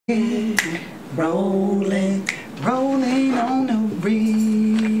Rolling on the river.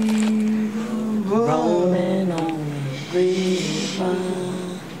 Rolling on the river.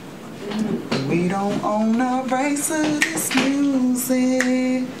 We don't own the rights to this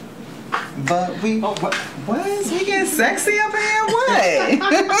music, but we. What is we get sexy up here? What?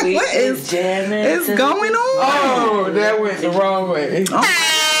 What is going on? Oh, that went the wrong way.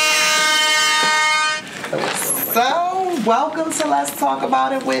 So, welcome to Let's Talk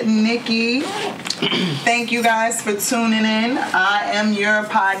About It with Nikki. Thank you guys for tuning in. I am your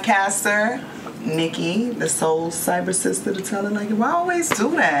podcaster, Nikki, the soul cyber sister to tell it like it. Why I always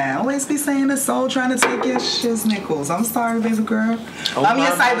do that? I always be saying the soul trying to take your shiz nickels. I'm sorry, baby girl. I'm your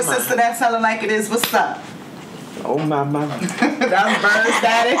cyber sister that tell it like it is. What's up? Oh my. That was bird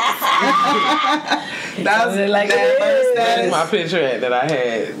status. That was like that bird That's status. my picture that I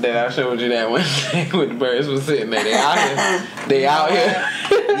had that I showed you that one day with the birds was sitting there. They out here.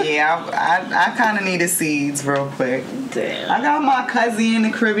 Yeah, I kind of needed seeds real quick. Damn. I got my cousin in the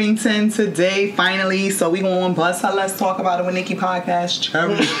Cribbington today, finally, so we gonna bust her Let's Talk About It with Nikki podcast.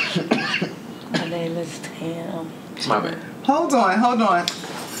 My name is Tam. My bad. Hold on.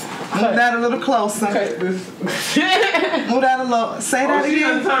 Move that a little closer. Okay, Move that a little. Say that she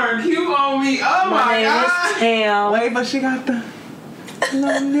done again. turned cute on me. Oh My my name god. is Tam. Wait, but she got the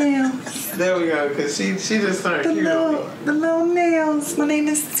little nails. There we go, because she just turned cute on me. The little nails. My name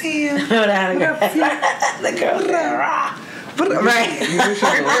is Tim. The girl there. Right. You knew she was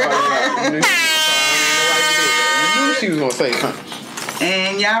gonna call you out. You knew she was gonna say something.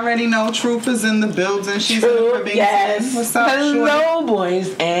 And y'all already know Truth is in the building. She's in the Cribbington. Yes. What's up, shorty? Hello,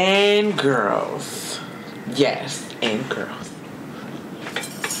 boys and girls. Yes, and girls.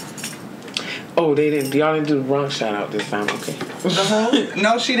 Oh, they didn't. Y'all didn't do the Bronx shout out this time, okay? The whole?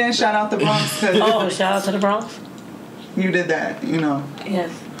 No, she didn't shout out the Bronx because Oh, shout out to the Bronx. you did that, Yes.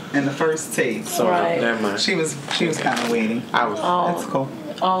 in the first take. So Right. Never mind. she was kind of waiting. I was. That's cool.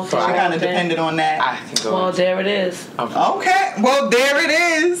 Oh, She kind of depended on that. I can go. Well, there it is. Okay, well there it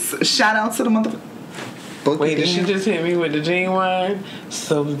is. Shout out to the motherfucker. Wait, did she just hit me with the genuine?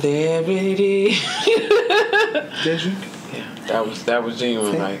 So there it is. Did you? Yeah, that was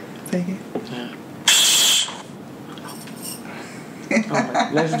genuine. Like, Take it.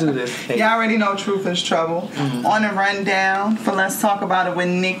 alright, let's do this. Hey. Y'all already know Truth is Trouble. Mm-hmm. On the rundown for Let's Talk About It with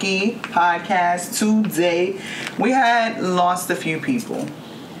Nikki podcast today, we had lost a few people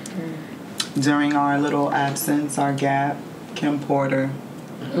during our little absence, our gap. Kim Porter.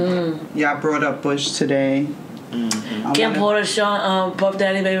 Y'all brought up Bush today. Kim Porter, Sean, Puff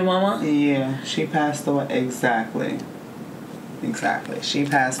Daddy, Baby Mama. Yeah, she passed away. Exactly. She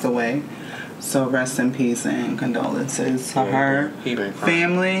passed away. So rest in peace and condolences to her, He been crying.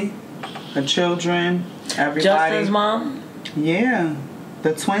 family, her children, everybody. Justin's mom. Yeah,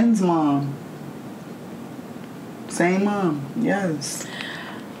 the twins' mom. Same mom. Yes.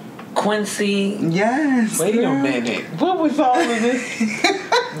 Quincy. Yes. Wait a girl. minute. What was all of this?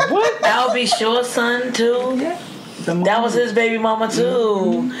 What? Albie Short's son too. Yeah. The That mom. was his baby mama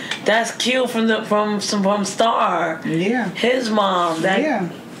too. That's Q from Star. Yeah. His mom. That, Yeah.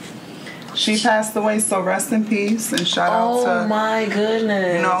 She passed away, so rest in peace and shout out Oh to my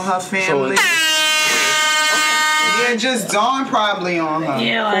goodness. her family. Yeah, just Dawn probably on her.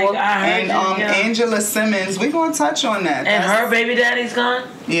 Yeah, like I heard And that, yeah. Angela Simmons, we gonna touch on that. And That's- her baby daddy's gone?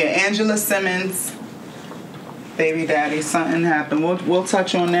 Yeah, Angela Simmons, baby daddy, something happened. We'll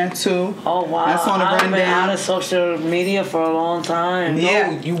touch on that too. Oh wow. That's on the I've been rundown. out of social media for a long time.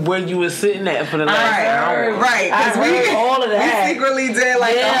 Yeah. No, where you was sitting at for the last hour. Right, I heard all of that. We secretly did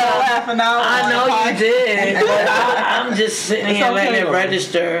like a whole half an hour. I know you did, but I'm just sitting It's here okay, letting it though.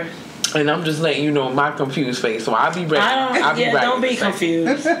 register. And I'm just letting you know my confused face, so I'll be ready. I'll be ready. Don't be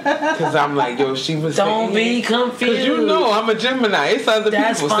confused. Because I'm like, yo, she was Don't be confused. Because you know I'm a Gemini. It's other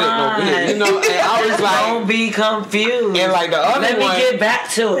That's people sitting over here. fine. You know, and I was like, Don't be confused. and like the other Let one. me get back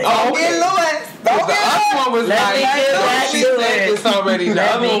to it. Oh, Don't get Lewis. The other one was Let like, me get no, back she to said it. this already. The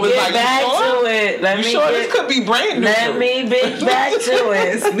Let other me one was get like, back you sure? to it. Let You me sure get, this could be brand new? Let me get back to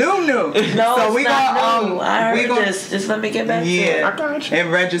it. It's new. No, So it's we not gonna, new. I we heard gonna- this. Just let me get back to Yeah, it. I got you. it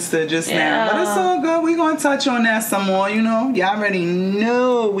registered just now, Yeah. but it's all good. We gonna touch on that some more. Y'all already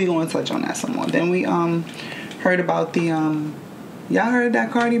know we gonna touch on that some more. Then we heard about the y'all heard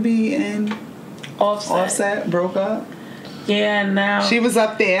that Cardi B and Offset broke up. Yeah, now. She was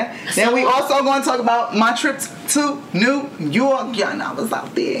up there. Then we also gonna talk about my trip to New York. Yeah, and I was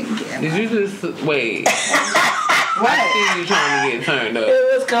out there again. Did you just wait? What? I see you trying to get turned up.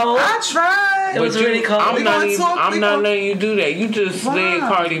 It was cold. I tried. what? It was But really cold. I'm We not gonna even. talk- I'm we not gonna- letting you do that. You just slid Wow.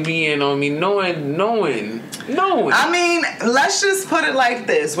 Cardi B in on me, knowing. I mean, let's just put it like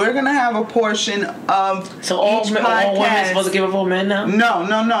this. We're going to have a portion of So all, each all women podcast. supposed to give up on men now? No.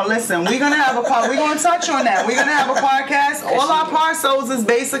 Listen, we're gonna have a part. We're gonna touch on that. We're gonna have a podcast. All our parcels is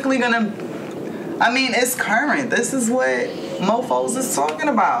basically gonna. I mean, it's current. This is what Mofos is talking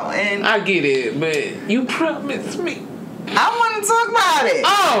about, and I get it, but you promised me. I want to talk about it.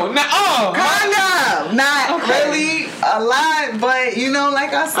 Oh, no, Kind of, not Okay. really a lot, but you know,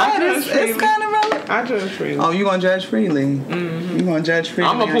 like I said, it's kind of relevant. I just freely. Oh, you gonna judge freely? Mm-hmm. You gonna judge freely?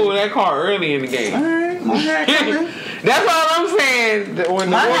 I'm gonna pull that card early in the All game. right, my hat coming. That's all I'm saying. When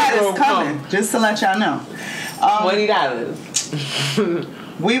the My hat is wardrobe coming. comes. Just to let y'all know. $20.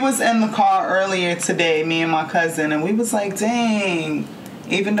 We was in the car earlier today, me and my cousin, and we was like, dang,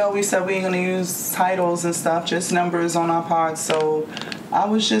 even though we said we ain't gonna use titles and stuff, just numbers on our pod. So I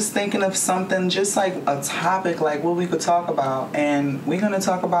was just thinking of something, just like a topic, like what we could talk about. And we're gonna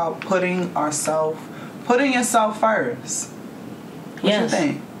talk about putting yourself first. What Yes. you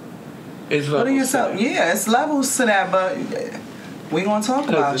think? It's Putting levels yourself, to that. yeah, it's levels to that, but we gonna talk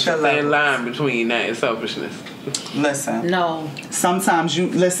about It's your a thin levels. line between that and selfishness. Listen. No. Sometimes you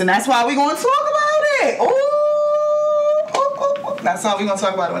listen. That's why we gonna talk about it. Ooh. That's why we gonna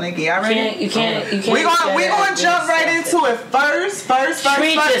talk about it with Nikki. Y'all ready? You can't. We gonna jump right into it. First.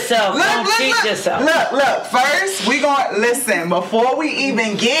 Treat yourself. Don't cheat yourself. Look. First, we gonna listen before we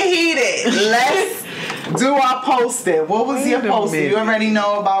even get heated. Let's do our Post-it. What was your Wait a Post-it? You minute. already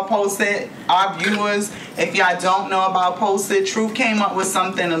know about Post-it. Our viewers, if y'all don't know about Post-it, Truth came up with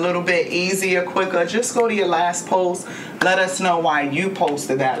something a little bit easier, quicker. Just go to your last post. Let us know why you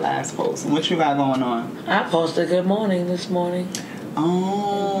posted that last post. What you got going on? I posted good morning this morning.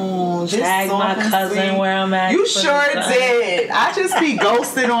 Oh, just Tag my soft and cousin sweet. where I'm at You for the sure time. did. I just be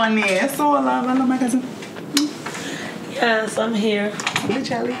ghosted on there. It's all love. I love my cousin. Yes, I'm here. Hey,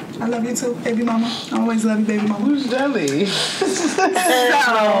 Charlie. I love you too, baby mama. I always love you, baby mama. Who's Jelly? Because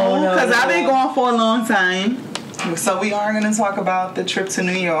I've been going for a long time. So we are going to talk about the trip to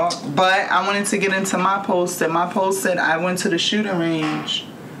New York. But I wanted to get into my Post-it. My Post-it, I went to the shooting range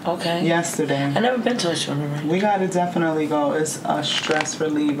Okay. yesterday. I never been to a shooting range. We got to definitely go. It's a stress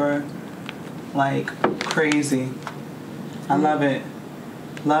reliever like crazy. I love it.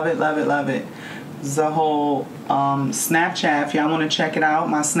 Love it. The whole Snapchat, if y'all want to check it out,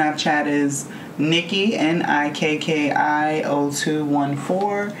 my Snapchat is Nikki,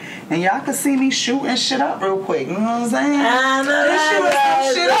 NIKKI0214. And y'all can see me shooting shit up real quick. You know what I'm saying? I know Just shooting that,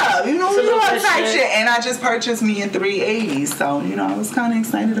 some shit up. You know what type shit. shit. And I just purchased me a 380. So, you know, I was kind of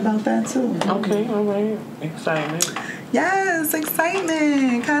excited about that too. Okay, all right. Excitement. Yes,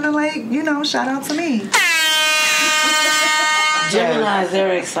 excitement. Kind of like, you know, shout out to me. Gemini's,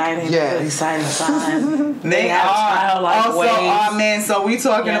 they're exciting. Yes. Yes. Exciting sign. They have are. childlike Also, ways. oh man, so we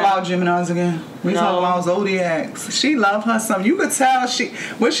talking Yeah. about Geminis again. We No. talking about zodiacs. She love her some. You could tell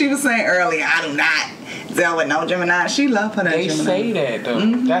what she was saying earlier. I do not deal with no Gemini. She love her that They Gemini. say that though.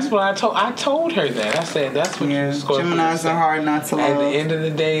 That's what I told. I told her that. I said that's what Yeah, you Scorpios Geminis say. are hard not to At the love. end of the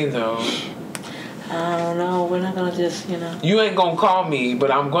day, though, I don't know. We're not gonna just, you ain't gonna call me,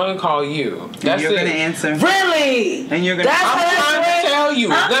 but I'm gonna call you. That's You're it. gonna answer. Really? And you're gonna. That's I'm trying to tell you.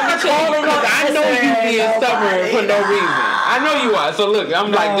 I'm Let me not tell you, calling because no I know you answer being nobody. stubborn for no reason. I know you are. So look,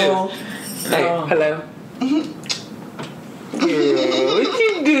 I'm like this. Hey, No. hello. Girl, what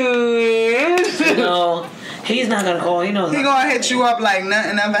you doing? No, he's not gonna call. He knows. He gonna hit you up like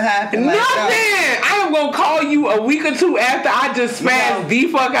nothing ever happened. Like, Nothing. I am gonna call you a week or two after I just smashed the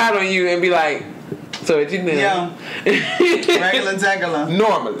fuck out on you and be like, so what you doing? Yo, regular degular.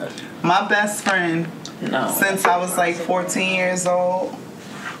 Normally. My best friend No. since I was like 14 years old.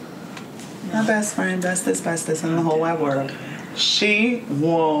 My best friend, bestest in the whole wide world. She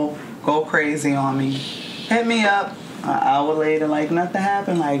will go crazy on me. Hit me up an hour later, like nothing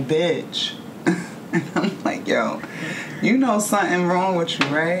happened, like bitch. And I'm like, yo, you know something wrong with you,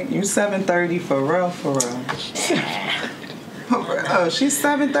 right? You 7:30 for real, for real. Oh, she's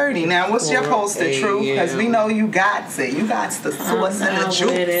 7:30. Now, what's your Post-it, Truth? Because we know you got it. You got the source and the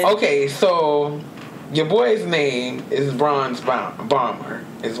juice. Okay, so your boy's name is Bronze Bomber,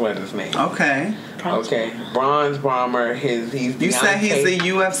 is what his name. Okay. Okay, Bronze Bomber. He's You said he's a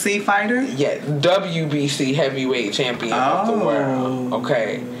UFC fighter? yeah, WBC heavyweight champion of the world.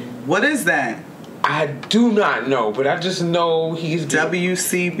 Okay, What is that? I do not know, but I just know he's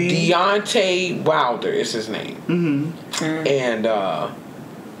WCB? Deontay Wilder is his name. Mm-hmm. And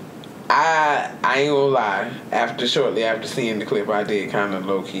I ain't gonna lie. Shortly after seeing the clip, I did kind of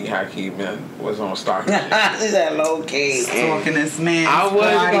low key, high key, man, was on stalking. Is that low key? Stalking this man. I was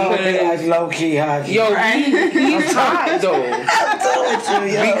Like low key, high key. Yo, he's hot though. I'm done with you,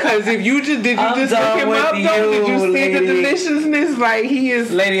 yo. Because if you just look him up, though, did you see the deliciousness? Like he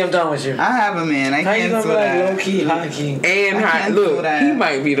is. Lady, I'm done with you. I have a man. I How you can't gonna do be like that. low key, high key? And high. Look, he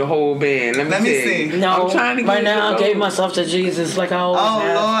might be the whole band. Let me see. No, I'm trying to right get now I it gave over. myself to Jesus like I always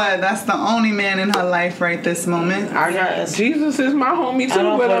have. Lord, that's the only man in her life right this moment. I got Jesus is my homie too, I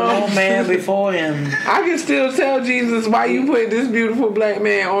don't but put no man before him. I can still tell Jesus why you put this beautiful black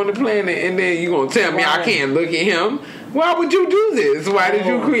man on the planet, and then you gonna tell me I can't look at him. Why would you do this? Why did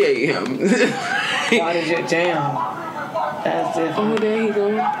you create him? Why did you damn? That's different. Oh, there you go.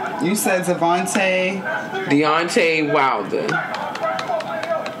 You said Deontay Wilder.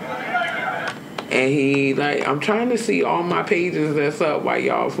 And he, like, I'm trying to see all my pages that's up while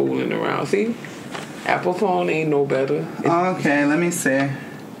y'all fooling around. See? Apple phone ain't no better. Okay, let me see.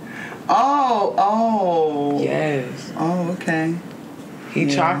 Oh. Yes. Oh, okay. He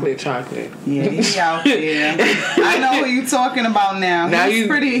chocolate. Yeah, he out there. I know who you talking about now.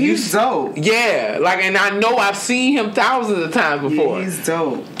 He's dope. Yeah, like, and I know I've seen him thousands of times before. Yeah, he's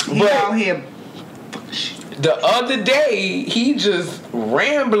dope. He But out here. the other day, he just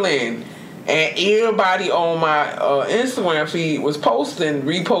rambling, and everybody on my Instagram feed was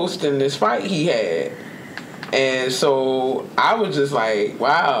reposting this fight he had. And so I was just like,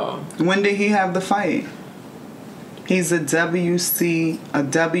 wow. When did he have the fight? He's a WBC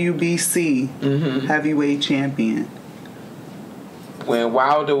heavyweight champion. When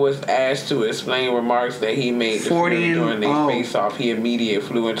Wilder was asked to explain remarks that he made to Fury during their face-off, he immediately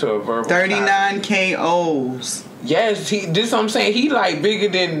flew into a verbal 39 KOs. Yes, this I'm saying. He like bigger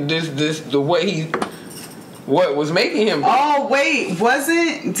than what was making him big. Oh wait,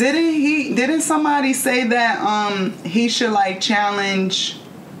 didn't somebody say that he should like challenge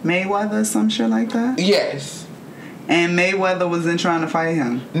Mayweather or some shit like that? Yes. And Mayweather wasn't trying to fight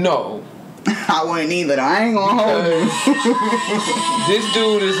him. No. I wouldn't either. I ain't gonna hold you. This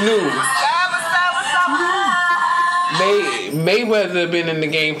dude is new. Mayweather been in the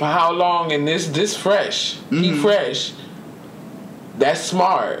game for how long? And this fresh. He fresh. That's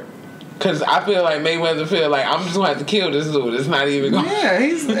smart. Cause I feel like Mayweather feel like I'm just gonna have to kill this dude. It's not even going. Yeah,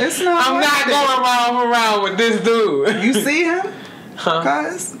 it's not. I'm not going around with this dude. You see him? Huh?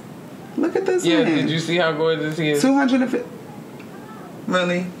 Guys, look at this Yeah, man. did you see how gorgeous he is? 250.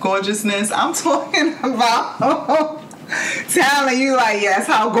 Really? Gorgeousness? I'm talking about telling you like, yes,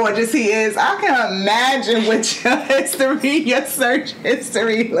 how gorgeous he is. I can imagine what your history, your search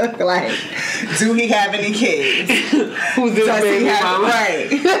history look like. Do he have any kids? Who's this baby mama? Right.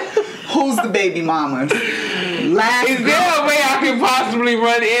 Who's the baby mama? Is there a way I can possibly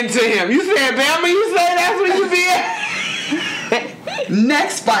run into him? You said Bama, you say that's where you be at?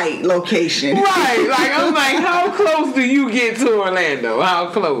 Next fight location. Right. Like, I'm like, how close do you get to Orlando? How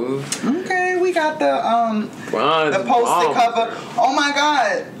close? Okay, we got the poster cover. Oh my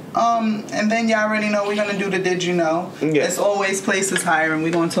God. And then y'all already know we're gonna do the Did You Know? Yeah. It's always places hiring.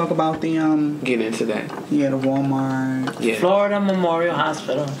 We're gonna talk about the Get into that. the Walmart. Yeah. Florida Memorial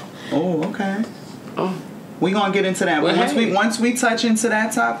Hospital. Oh, okay. Oh. We're gonna get into that. Well, once we touch into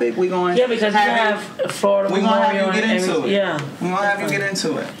that topic, we're going because you have Florida we're gonna Memorial. have you get into it. Yeah. We're gonna have you get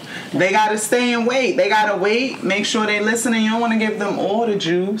into it. They gotta stay and wait. They gotta wait. Make sure they listening. You don't want to give them all the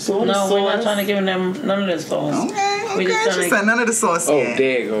juice. All the No, sauce. we're not trying to give them none of the sauce. Okay. We just She said none of the sauce. Oh, yet.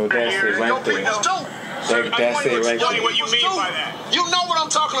 there you go. That's it right there. That's it right there. What you mean by that? You know what I'm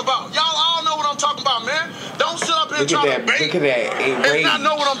talking about. Y'all all know what I'm talking about, man. Don't sit up here and try to bait. Look at that. And not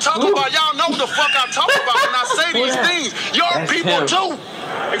know what I'm talking about. Y'all know what the fuck I'm talking about when I say these things. Your people too.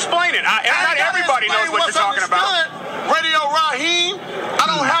 Explain it. Not everybody knows what you're talking about. Radio Raheem, I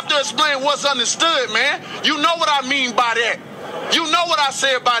don't have to explain what's understood, man. You know what I mean by that. You know what I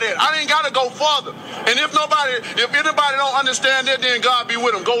say about that. I ain't got to go further. And if anybody don't understand that, then God be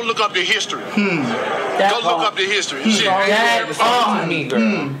with them. Go look up the history. Go look up the history. Shit. That's hard. Me,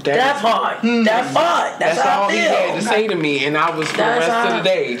 girl. That's hard. That's hard. That's how all I he feel. had to say to me, and I was for the rest of the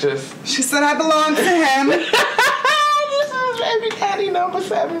day just. She said I belong to him. This is baby daddy number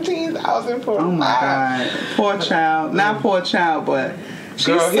 17,000 for Oh my God. Poor child. Not poor child, but she's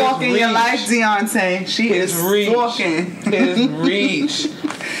Girl, stalking your reach. life, Deontay. She is stalking. His reach.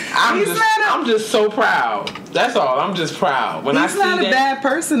 I'm just so proud. That's all. I'm just proud. When I He's see not a that, bad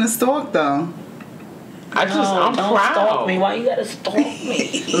person to stalk, though. I'm don't proud. Stalk me. Why you gotta stalk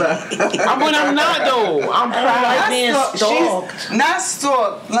me? When I'm not though. I'm proud. like being stalked. She's not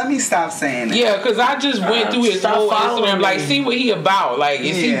stalked. Let me stop saying that. Yeah, because I just went through his Stop whole following Instagram, like, me. see what he about. Like,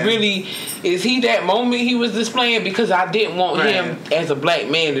 is he that moment he was displaying? Because I didn't want him as a black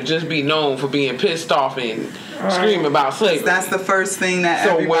man to just be known for being pissed off and screaming about slavery. That's the first thing that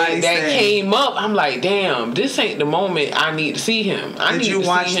so everybody when that said. came up, I'm like, damn, this ain't the moment I need to see him. Did you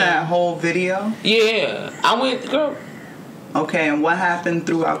watch that whole video? Yeah. I went, girl. Okay, and what happened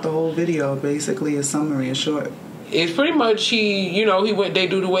throughout the whole video? Basically, a summary, a short. It's pretty much he went, they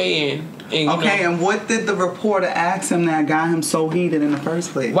do the weigh in. And what did the reporter ask him that got him so heated in the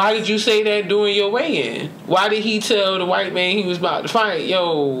first place? Why did you say that during your weigh-in? Why did he tell the white man he was about to fight,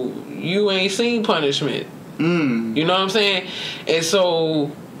 yo, you ain't seen punishment? You know what I'm saying? And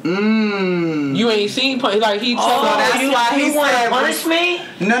so you ain't seen punishment. Like he told that's why he want said to punish me?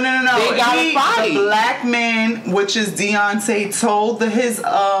 No. They gotta fight. The black man, which is Deontay, told his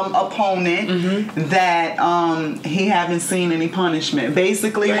opponent that he haven't seen any punishment.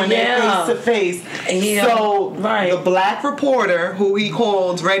 Basically, when they're face to face. So the black reporter, who he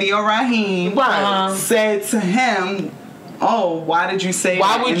called Radio Raheem, said to him, oh, why did you say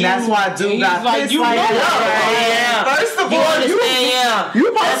that? Would and you? That's why dude got like, pissed you like know that. Yeah. First of all, you understand? you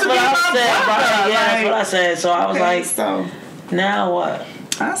supposed that's to what be I my said. brother. Yeah, that's what I said. So I was like, so now what?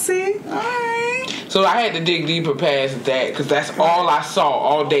 I see. All right. So I had to dig deeper past that because that's all I saw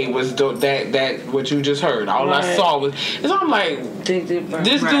all day was that what you just heard. All I saw was. So I'm like, dig deeper.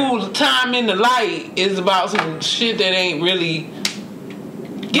 This dude's time in the light is about some shit that ain't really.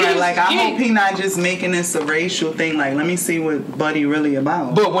 I hope he not just making this a racial thing. Like, let me see what Buddy really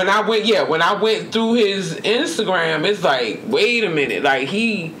about. But when I went through his Instagram, it's like, wait a minute, like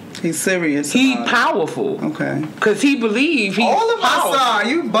he's serious. He powerful. Okay. Because he believe he's all of powerful. us are.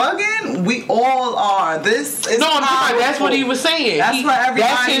 You bugging? We all are. This is I'm powerful. that's what he was saying. That's what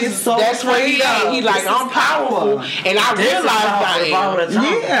everybody is so that's what he at. He like, I'm powerful. And I realized I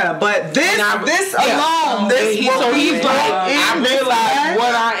am. Yeah, but this alone, he's like, I realize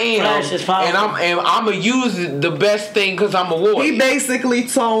what I am, and I'm gonna use the best thing because I'm a warrior. He basically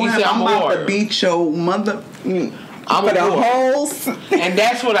told him, I'm about to beat your mother. I'm for the holes. And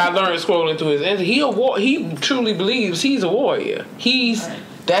that's what I learned scrolling through his Instagram. He truly believes he's a warrior.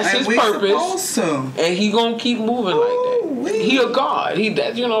 That's his purpose, and he gonna keep moving like that. He a god.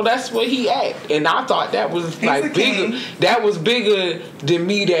 That's what he at. And I thought that was like bigger. That was bigger than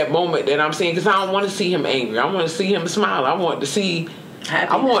me. That moment that I'm seeing, because I don't want to see him angry. I want to see him smile. I want to see.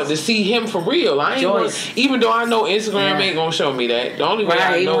 Happiness. I want to see him for real. I ain't even though I know Instagram ain't gonna show me that. The only way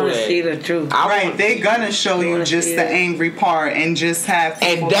I know that see the truth. They're gonna show you just the angry part and just have.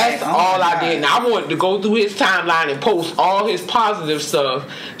 And that's all I did. And I wanted to go through his timeline and post all his positive stuff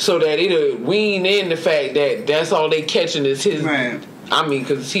so that it'll wean in the fact that that's all they catching is his. Right. I mean,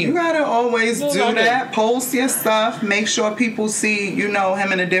 because you gotta always do that. Post your stuff. Make sure people see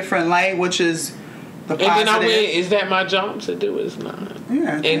him in a different light, which is. And then I went, is that my job to do? It's not.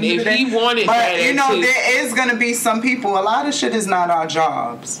 Yeah. And if he wanted that, there is going to be some people, a lot of shit is not our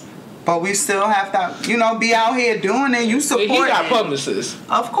jobs. But we still have to, be out here doing it. You support. He got publicists.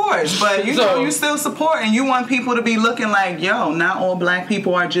 Of course. But, you still support. And you want people to be looking like, yo, not all black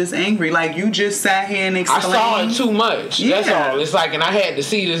people are just angry. Like, you just sat here and explained. I saw it too much. Yeah. That's all. It's like, and I had to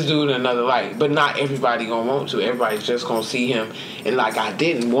see this dude in another light. But not everybody going to want to. Everybody's just going to see him. And like, I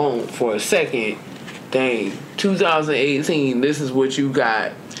didn't want for a second. Dang, 2018, this is what you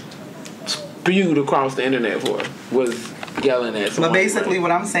got spewed across the internet for, was yelling at someone. But basically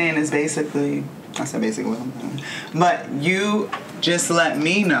what I'm saying is I said basically what I'm saying. But you just let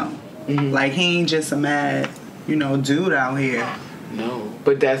me know. Mm-hmm. Like, he ain't just a mad, dude out here. No,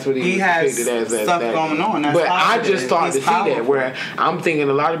 but that's what he has stuff going on. That's but positive. I just started to see that, where I'm thinking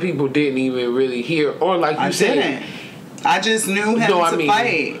a lot of people didn't even really hear, or like you said. I just knew him to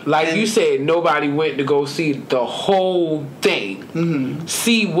fight. Like you said, nobody went to go see the whole thing. Mm-hmm.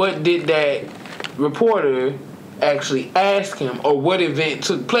 See what did that reporter actually ask him, or what event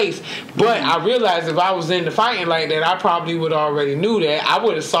took place. But I realized if I was into fighting like that, I probably would already knew that. I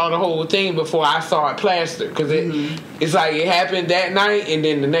would have saw the whole thing before I saw it plastered, because it's like it happened that night, and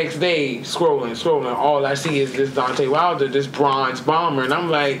then the next day, scrolling, all I see is this Deontay Wilder, this bronze bomber, and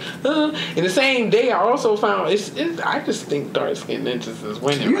I'm like, and the same day I also found I just think dark skinned ninjas is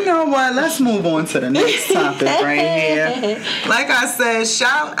winning. You know what? Let's move on to the next topic right here. Like I said,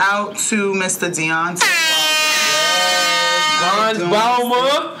 shout out to Mr. Deontay.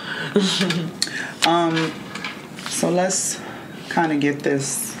 So let's kind of get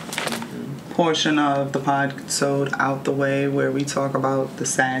this portion of the podcast out the way where we talk about the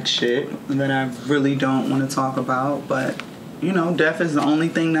sad shit that I really don't want to talk about. But, you know, death is the only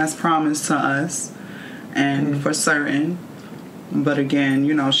thing that's promised to us and for certain. But again,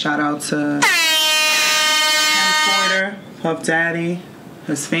 you know, shout out to Kim Porter, Puff Daddy,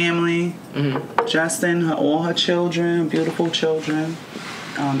 his family, Justin, all her children, beautiful children.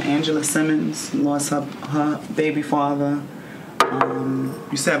 Angela Simmons lost her baby father.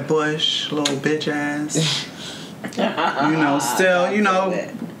 You said Bush, little bitch ass. You know, still, you know,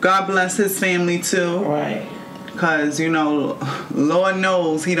 God bless his family too. Right. Cause, you know, Lord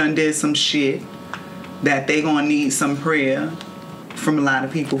knows he done did some shit that they gonna need some prayer from a lot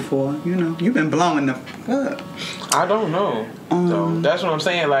of people for. You know, you've been blowing the up. I don't know. So that's what I'm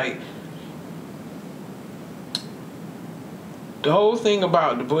saying. Like, the whole thing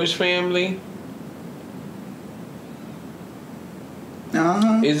about the Bush family.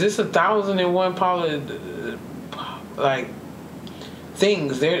 Is this 1,001 like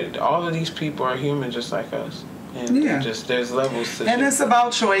things? All of these people are human, just like us, and just there's levels to. And it's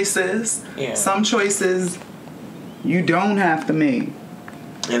about choices. Yeah. Some choices you don't have to make,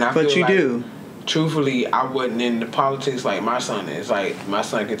 and I but feel you like, do. Truthfully, I wasn't into politics like my son is. Like, my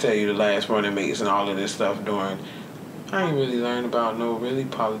son can tell you the last running mates and all of this stuff during. I ain't really learned about no really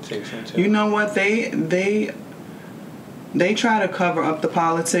politics until. You know what they try to cover up the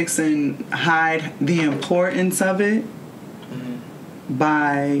politics and hide the importance of it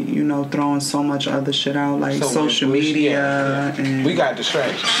by, you know, throwing so much other shit out like social media and we got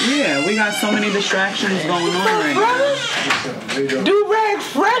distractions. Yeah, we got so many distractions going on right now. Do rag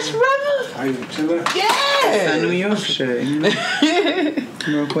fresh, brother? Are you chilling? Yeah. That New York shit, you know?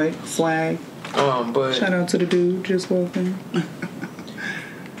 Real quick, swag. But shout out to the dude just walking.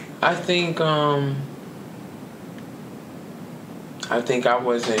 I think I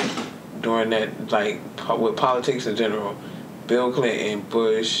wasn't doing that, like, with politics in general. Bill Clinton,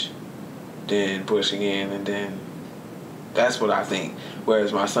 Bush, then Bush again, and then that's what I think.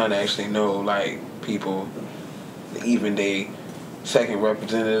 Whereas my son actually know, like, people, even they second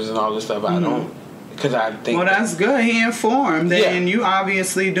representatives and all this stuff. I don't, because I think. Well, that's good. He informed, and you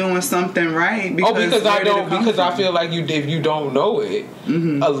obviously doing something right. Because I don't. Because I feel like if you don't know it,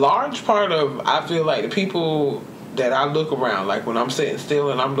 a large part of I feel like the people that I look around, like when I'm sitting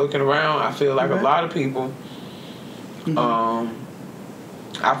still and I'm looking around, I feel like a lot of people.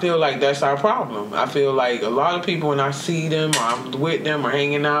 I feel like that's our problem. I feel like a lot of people, when I see them or I'm with them or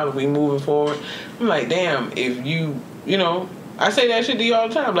hanging out or we moving forward, I'm like, damn, if you know, I say that shit to you all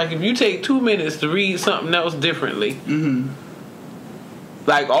the time. Like, if you take 2 minutes to read something else differently,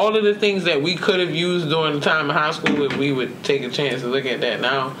 like all of the things that we could have used during the time in high school, if we would take a chance to look at that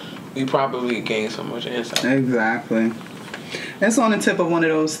now, we probably gain so much insight. Exactly. It's on the tip of one of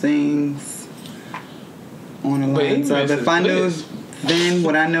those things. On the lines of, if I knew then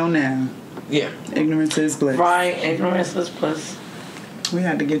what I know now. Yeah. Ignorance is bliss. Right, ignorance is bliss. We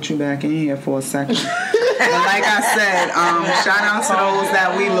had to get you back in here for a second. But like I said, shout out to those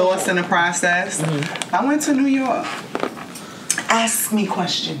that we lost in the process. I went to New York. Ask me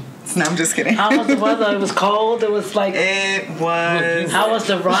questions. No, I'm just kidding. How was the weather? It was cold. It was like. It was. How was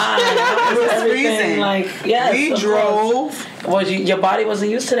the ride? How was everything? Freezing. Like, yes, we drove. Your body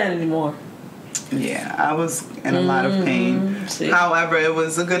wasn't used to that anymore. Yeah, I was in a lot of pain. However, it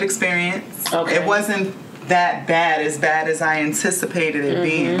was a good experience. Okay. It wasn't that bad as I anticipated it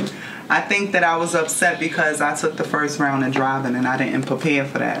being. I think that I was upset because I took the first round of driving and I didn't prepare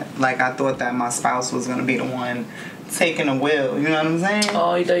for that. Like, I thought that my spouse was going to be the one taking the wheel. You know what I'm saying?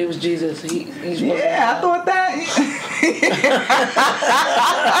 Oh, you thought he was Jesus. He's I thought that.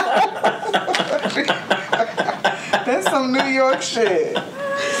 That's some New York shit.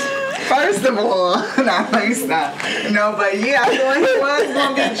 First of all, let me stop. No, but yeah, I thought he was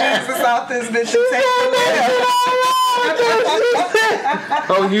gonna be Jesus out this bitch and take the wheel.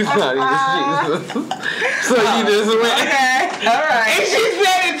 Oh, you thought he was Jesus. So you just went. Okay, alright. And she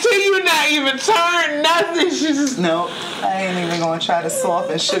said it to you, not even turn nothing. She just. No, I ain't even gonna try to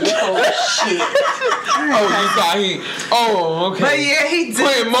soften sugarcoat shit. Oh, you thought he. Oh, okay. But yeah, he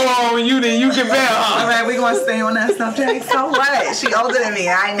did. Put more on you than you can bear. Alright, we gonna stay on that subject. So what? She older than me.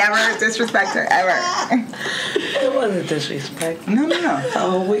 I never disrespect her ever. It wasn't disrespect. No.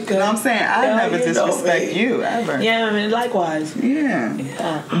 Oh, we good. No, I'm saying I never disrespect you ever. Yeah, I mean, likewise. Yeah.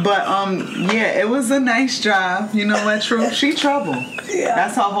 But yeah, it was a nice drive. You know what, True? She Trouble. Yeah.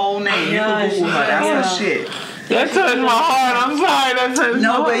 That's her whole name. You can Google her. That's her shit. That touched my heart. I'm sorry. That touched my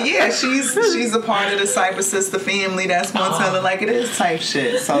No, heart. but yeah, she's a part of the Cyber Sister family. That's gonna tell her like it is type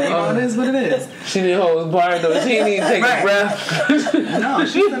shit. So you know it is what it is. She didn't hold his bar though. She didn't even take Right. a breath. No,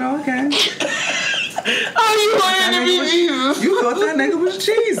 she said okay. Oh, you wanted to be Jesus. You thought that nigga was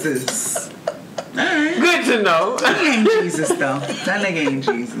Jesus. Alright. Good to know. He ain't Jesus though. That nigga ain't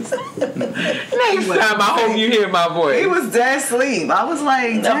Jesus. Next time, I hope you hear my voice. He was dead asleep. I was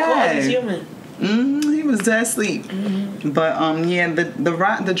like, Of course, he's Dad. human. He was dead asleep. But yeah,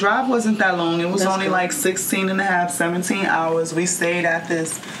 the drive wasn't that long. It was That's only good. like 16 and a half, 17 hours. We stayed at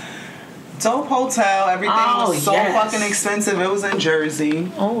this dope hotel. Everything was so yes. fucking expensive. It was in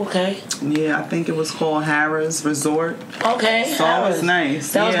Jersey. Oh, okay. Yeah, I think it was called Harrah's Resort. Okay. So it was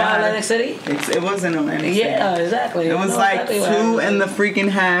nice. That was Yeah. by Atlantic City? It was in Atlantic City. Yeah, exactly. It I was know like exactly what 2 happened. and the freaking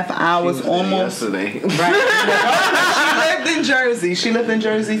half hours almost. Yesterday. Right. She lived in Jersey. She lived in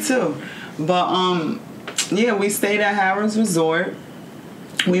Jersey too. But yeah, we stayed at Harrah's Resort.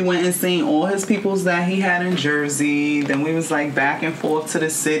 We went and seen all his peoples that he had in Jersey. Then we was like back and forth to the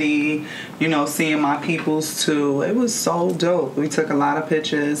city, you know, seeing my peoples too. It was so dope. We took a lot of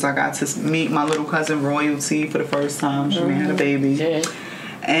pictures. I got to meet my little cousin Royalty for the first time. She had a baby. Yeah.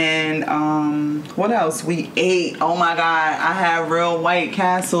 And what else? We ate. Oh my God. I had real White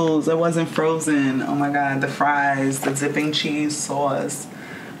Castles. It wasn't frozen. Oh my God. The fries, the dipping cheese sauce.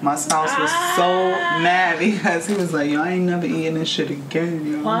 My spouse was so mad because he was like, yo, I ain't never eating this shit again,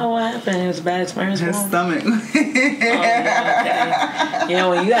 yo. Why? What happened? It was a bad experience for His him? stomach. Okay. You know,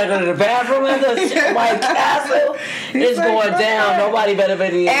 when you gotta go to the bathroom at the White Castle, it's like, going down. "Right." Nobody better be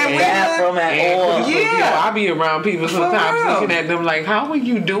in the And we bathroom at all. Yeah. I be around people sometimes real. looking at them like, how are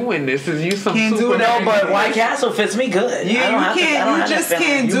you doing this? Is you some Can't do super it. No, but White Castle fits me good. I don't Yeah, have you to- I don't can't. have You that just feeling.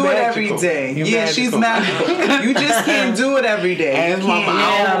 can't You do it every magical. day. You Yeah, she's magical. You just can't do it every day. Ask You my can't. mom.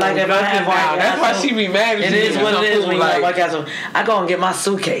 Yeah, like if I have White Now, that's why Castle, she be mad at It you. is what it is when you have like, White Castle. I go and get my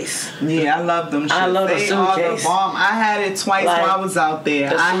suitcase. Yeah, I love them. Shit. I love the They are the suitcase. bomb. I had it twice Like, while I was out there.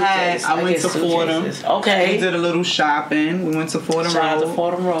 the I suitcase. I went get to Fordham. suitcases. Okay. We did a little shopping. We went to Fordham Shout out Road. to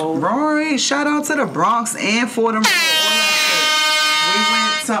Fordham Road. Rory, shout out to the Bronx and Fordham Road. All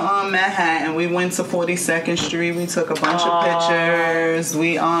that shit. We went to Manhattan. We went to 42nd Street. We took a bunch of pictures.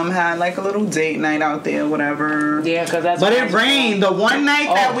 We had like a little date night out there, whatever. Yeah, because that's But what it I'm rained. The one night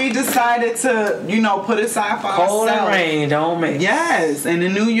that Oh. we decided to, put aside for Cold and ourselves. rain, don't mix. Yes, and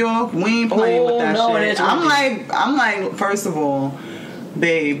in New York, we ain't playing with that no, it shit. is I'm windy. like, first of all,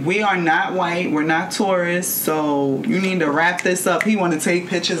 babe, we are not white. We're not tourists, so you need to wrap this up. He want to take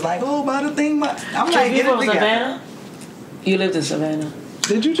pictures like, oh, about a thing. But I'm So like, you get it from together. Savannah? You lived in Savannah.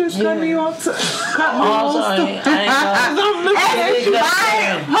 Did you just cut me off? Cut me Oh, off? sorry. I ain't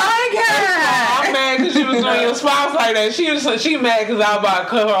know. I'm mad because she was doing your spouse like that. She mad because I was about to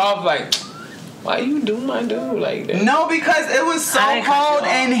cut her off like, why you do my dude like that? No, because it was so I didn't cut you cold off.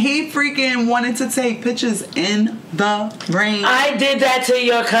 and he freaking wanted to take pictures in the rain. I did that to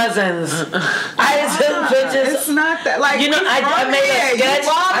your cousins. I took pictures. It's not that like You know, we I from made here. a sketch.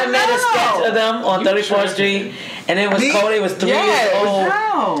 You I wanna made a know. sketch of them on 34th Street, and it was Me? cold. It was 3 Yes, years old,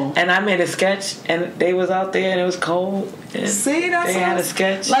 how? and I made a sketch, and they was out there, and it was cold. And See, that's they what had I'm- a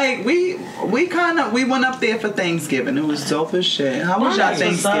sketch. Like we went up there for Thanksgiving. It was dope as shit. How was y'all Right.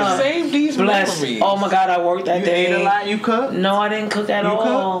 Thanksgiving? Save these Bless. memories. Oh my God, I worked that You day. ate a lot. You cooked. No, I didn't cook at You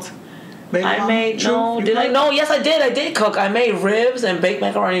all. cooked? Baby I mama? made Truth, no. you Did I? cooked? No, yes, I did. I did cook. I made ribs and baked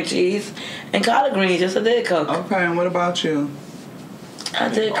macaroni and cheese and collard greens. Yes, I did cook. Okay, and what about you? I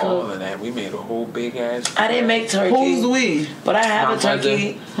did All cook. of that. We made a whole big ass. I didn't make turkey, Who's we? but I have My a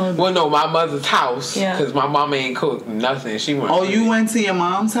turkey. Well, no, my mother's house. Yeah. Because my mama ain't cooked nothing. She went. Oh, you went to your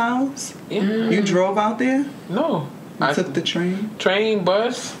mom's house? Yeah. You drove out there? No. You I took the train? train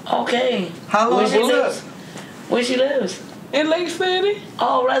bus Okay. How long Where was she it? lives? Where she lives? in Lake City.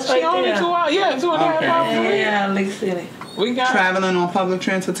 Oh, that's She right only there. 2 hours. Yeah, 2.5 Okay. hours away. Yeah, Lake City. We got. Traveling on public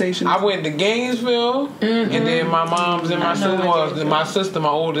transportation? I went to Gainesville, and then my mom's and my I know sister, where well, Gainesville my sister, my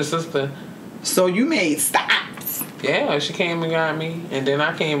older sister. So you made stops. Yeah, she came and got me, and then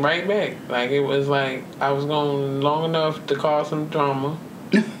I came right back. Like it was like I was gone long enough to cause some drama.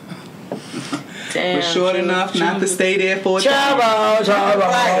 Damn. But short True, enough true. not to stay there for a time.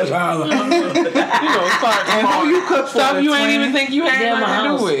 Trouble. You know, start And who you cook for stuff the you ain't twin? even think you had Yeah, my nothing to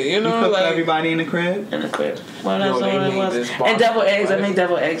house. do with. You You know, cook for like everybody in the crib? In the crib. Well, that's Yo, all they it made was. this And bar. devil eggs. I Right. made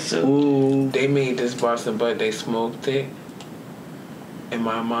devil eggs too. Ooh. they made this Boston, but they smoked it. And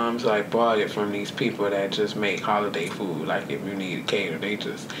my mom's like bought it from these people that just make holiday food. Like if you need a cater,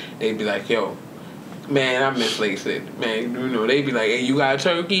 they'd be like, yo, man, I miss Lake City. Man, you know, they'd be like, hey, you got a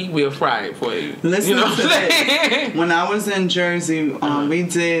turkey? We'll fry it for you. Listen you know to what I'm saying? When I was in Jersey, we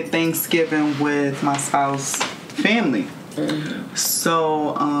did Thanksgiving with my spouse family.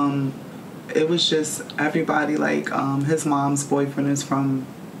 So it was just everybody. Like his mom's boyfriend is from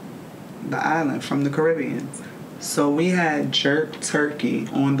the island, from the Caribbean. So we had jerk turkey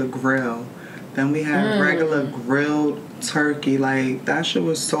on the grill. Then we had regular grilled turkey. Like, that shit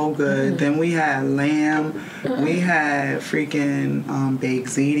was so good. Then we had lamb. We had freaking baked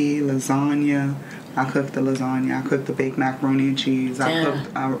ziti, lasagna. I cooked the lasagna. I cooked the baked macaroni and cheese. I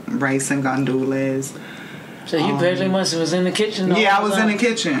cooked rice and gandules. So you pretty much was in the kitchen. Yeah, I was in the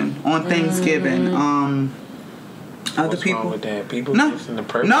kitchen on Thanksgiving. Other What's people wrong with that? People no, fixing the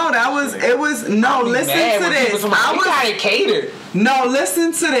purpose. no, that was it. Was no. Listen to this. I got it catered. No,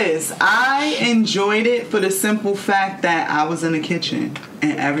 listen to this. I enjoyed it for the simple fact that I was in the kitchen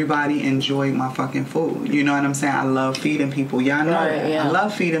and everybody enjoyed my fucking food. You know what I'm saying? I love feeding people. Y'all know that. Yeah. I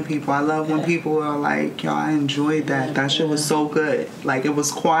love feeding people. I love when people are like, yo, I enjoyed that. That shit was so good. Like, it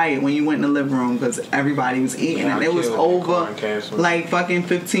was quiet when you went in the living room because everybody was eating. And it was over like fucking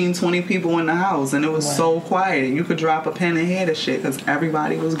 15, 20 people in the house. And it was so quiet. You could drop a pen and hear the shit because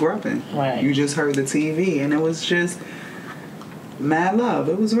everybody was grumping. Right. You just heard the TV. And it was just mad love.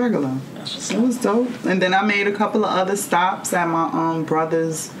 It was regular. It was dope. And then I made a couple of other stops at my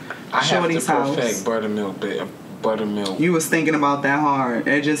brother's shorty's house. I have to perfect buttermilk. You was thinking about that hard.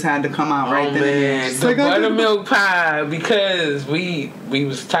 It just had to come out right then. Man, the buttermilk pie, because we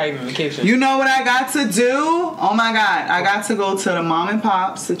was tight in the kitchen. You know what I got to do? Oh my God. I got to go to the Mom and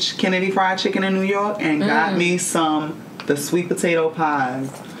Pop's, the Kennedy Fried Chicken in New York, and got me the sweet potato pies.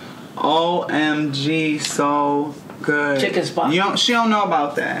 OMG, so good. Chicken spot. She don't know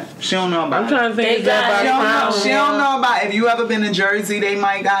about that. She don't know about I'm trying to think She don't know about. If you ever been to Jersey, they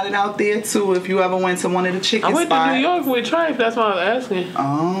might got it out there too. If you ever went to one of the chicken spots. I went to New York with Trife. That's why I was asking.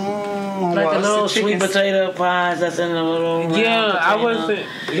 Oh, like the little sweet potato pies that's in the little. Yeah, I wasn't.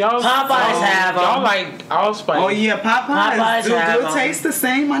 Y'all Popeyes have them. Y'all like allspice. Oh yeah, Popeyes do it taste the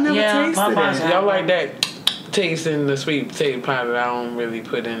same. I never tasted Popeyes it. Y'all like that taste in the sweet potato pie that I don't really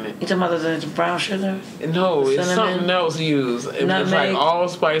put in it. You talking about the brown sugar? No, it's Cinnamon? something else used. It's like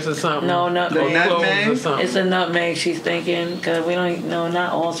allspice or something. No, nutmeg. Or something. It's a nutmeg. She's thinking because we don't. No,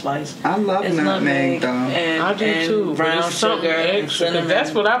 not allspice. I love nutmeg though. And, I do too. Brown sugar and cinnamon.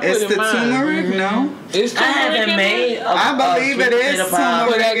 That's what I put it's in mine. It's the turmeric, no? It's turmeric. I haven't made. I believe it is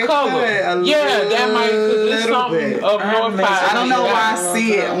turmeric. For that color. Yeah, that might be something of North Pie. I don't know why I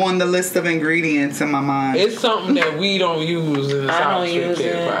see it on the list of ingredients in my mind. It's something that we don't use in the South. I don't use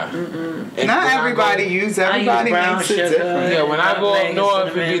it. Not everybody uses. Everybody makes it different. Yeah, when I go up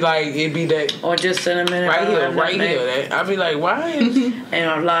north, it'd be that. Or just cinnamon. Right here. I'd be like, why? And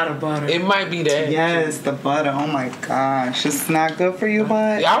a lot of butter. It might be that. Yes, the butter. Oh my gosh, it's not good for you,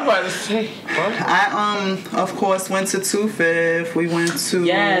 but I'm about to say. I of course went to 25th. We went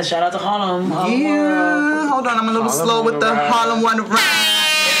to shout out to Harlem. Hold on, I'm a little slow with the Harlem Wonder Ride.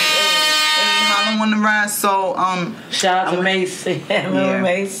 On the ride, so shout out to Mace.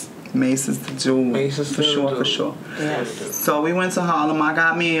 Mace. Mace is the jewel. Mace is for sure. Yes. So we went to Harlem. I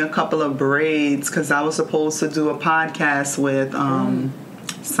got me a couple of braids because I was supposed to do a podcast with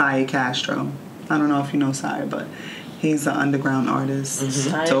Saya Castro. I don't know if you know Saya, but he's an underground artist.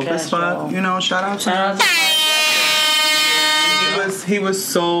 Dope as fuck. You know, shout out to him. He was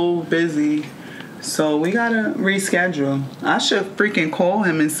so busy. So we gotta reschedule. I should freaking call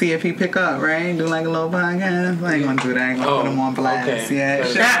him and see if he pick up, right? Do like a little podcast. I ain't gonna do that. I ain't gonna put him on blast. Okay. Yeah.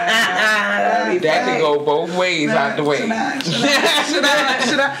 That can go both ways out the way. Should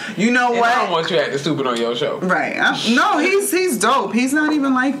I? You know what? I don't want you acting stupid on your show. Right. No, he's dope. He's not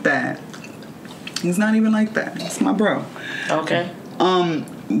even like that. He's not even like that. It's my bro. Okay.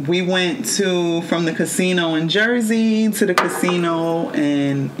 We went from the casino in Jersey to the casino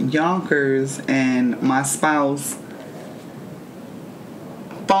in Yonkers, and my spouse's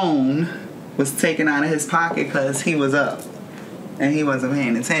phone was taken out of his pocket because he was up and he wasn't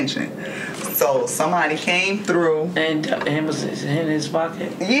paying attention. So somebody came through and was in his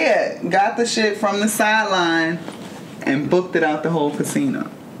pocket. Yeah, got the shit from the sideline and booked it out the whole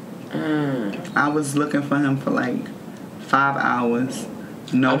casino. I was looking for him for like 5 hours.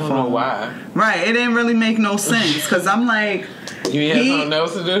 No phone. I don't know why. Right, it didn't really make no sense because I'm like, you had something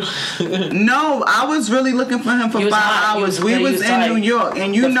else to do? No, I was really looking for him for 5 hours. We was in New York,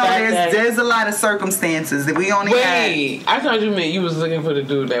 and you know there's a lot of circumstances that we only had. Wait, I thought you meant you was looking for the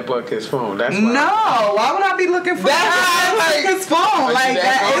dude that bucked his phone. That's why. No, why would I be looking for his phone? Like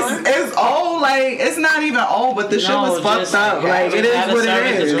that, it's old. Like it's not even old, but the shit was fucked up. Like it is what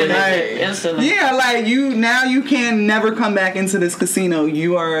it is. Like, yeah, like you can never come back into this casino.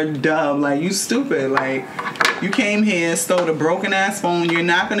 You are a dub. Like you stupid. Like You came here, stole a broken ass phone. You're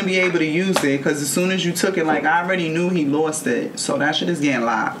not gonna be able to use it because as soon as you took it, like I already knew he lost it, so that shit is getting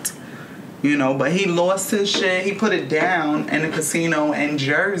locked. You know, but he lost his shit. He put it down in a casino in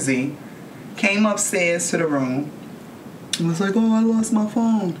Jersey. Came upstairs to the room. And was like, "Oh, I lost my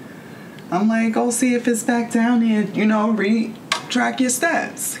phone." I'm like, "Go see if it's back down there. You know, track your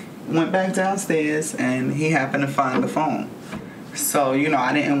steps." Went back downstairs and he happened to find the phone. So, you know,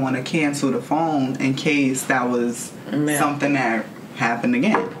 I didn't want to cancel the phone in case that was something that happened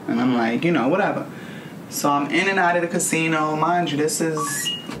again. And I'm like, you know, whatever. So I'm in and out of the casino. Mind you, this is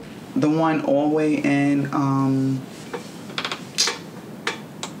the one all the way in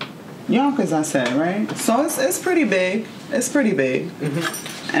Yonkers, I said, right? So it's pretty big. It's pretty big.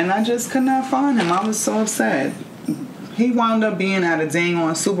 Mm-hmm. And I just could not find him. I was so upset. He wound up being at a dang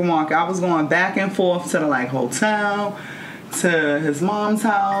on supermarket. I was going back and forth to the like hotel, to his mom's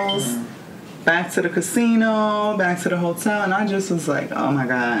house, back to the casino, back to the hotel, and I just was like, oh my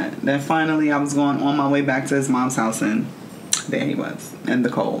God. Then finally I was going on my way back to his mom's house and there he was in the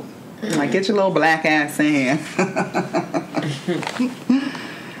cold. Like, get your little black ass in here.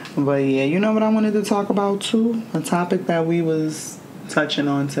 But yeah, you know what I wanted to talk about too? A topic that we was touching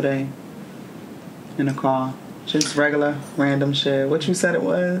on today in the car. Just regular, random shit. What you said it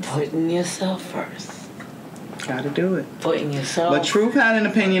was? Putting yourself first. Gotta do it. Putting yourself. But Truth had an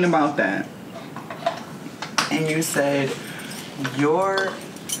opinion about that. And you said your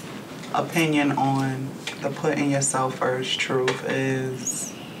opinion on the putting yourself first, Truth,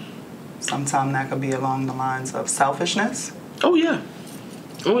 is sometimes that could be along the lines of selfishness. Oh yeah.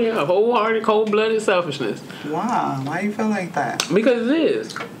 Oh yeah, wholehearted, cold-blooded selfishness. Wow, why you feel like that? Because it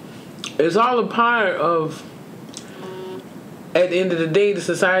is. It's all a part of, at the end of the day, the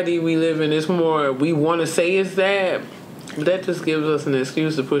society we live in is more, we want to say it's that, but that just gives us an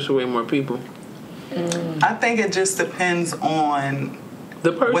excuse to push away more people. I think it just depends on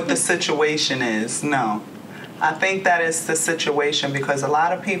The person. what the situation is. No. I think that it's the situation because a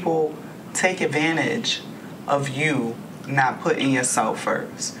lot of people take advantage of you not putting yourself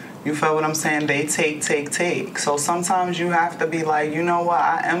first. You feel what I'm saying? They take. So sometimes you have to be like, you know what?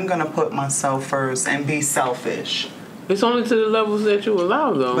 I am going to put myself first and be selfish. It's only to the levels that you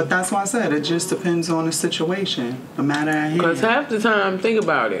allow, though. But that's why I said it just depends on the situation, the matter at hand. Because half the time, think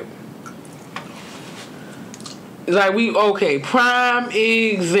about it. Like prime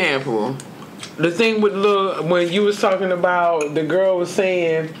example. The thing with when you was talking about, the girl was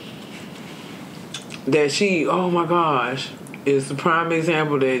saying that she, oh my gosh, is the prime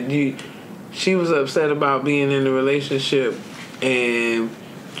example that she was upset about being in a relationship and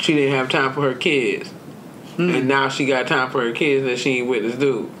she didn't have time for her kids. And now she got time for her kids and she ain't with this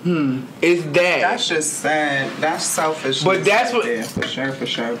dude. It's that. That's just sad. That's selfish. But that's what... Yeah, for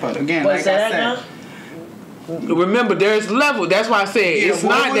sure. But again, What like I said... Remember, there's level. That's why I said it's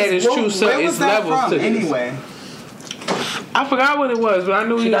not that it's true. It's levels to this. Anyway, I forgot what it was, but I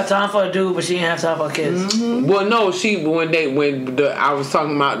knew she got time for a dude, but she didn't have time for her kids. Mm-hmm. Well, no, I was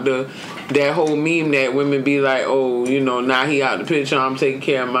talking about that whole meme that women be like, oh, you know, now he out the picture, I'm taking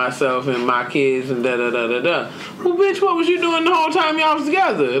care of myself and my kids and da da da da da. Well, bitch, what was you doing the whole time y'all was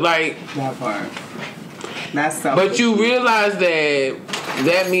together? Like that part. That's selfish. But you realize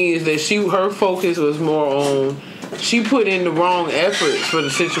that means that her focus was more on, she put in the wrong efforts for the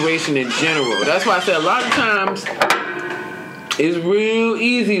situation in general. That's why I said a lot of times it's real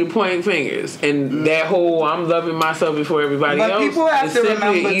easy to point fingers, and that whole I'm loving myself before everybody else is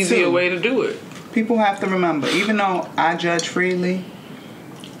simply an easier way to do it. People have to remember, even though I judge freely,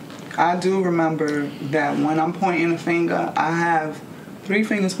 I do remember that when I'm pointing a finger, I have 3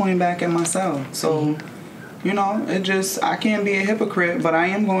 fingers pointing back at myself. So you know, I can't be a hypocrite, but I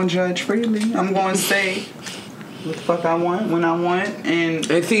am going to judge freely. I'm going to say what the fuck I want, when I want, and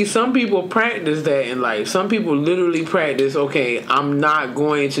see, some people practice that in life. Some people literally practice, okay, I'm not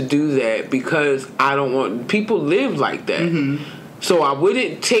going to do that because I don't want... People live like that. Mm-hmm. So I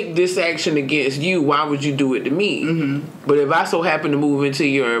wouldn't take this action against you. Why would you do it to me? Mm-hmm. But if I so happen to move into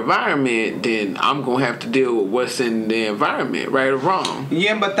your environment, then I'm going to have to deal with what's in the environment, right or wrong.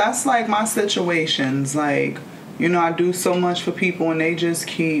 Yeah, but that's like my situations. Like, you know, I do so much for people and they just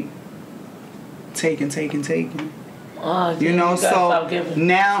keep taking. You know, so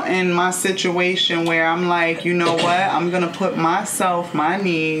now in my situation where I'm like, you know what? I'm going to put myself, my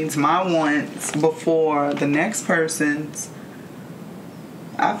needs, my wants before the next person's.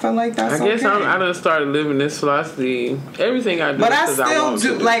 I feel like that's I guess okay. I done started living this philosophy. Everything I do, But I because still want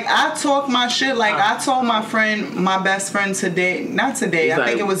do. to. Like, I talk my shit. Like, I told my best friend today. Not today. He's I think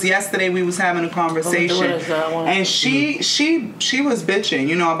like- it was yesterday. We was having a conversation, and she was bitching,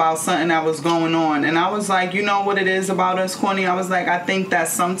 you know, about something that was going on, and I was like, you know what it is about us, Corny? I was like, I think that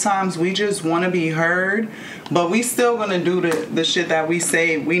sometimes we just want to be heard, but we still gonna do the shit that we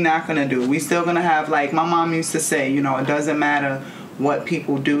say we not gonna do. We still gonna have, like my mom used to say, you know, it doesn't matter what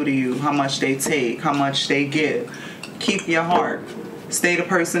people do to you, how much they take, how much they give. Keep your heart. Stay the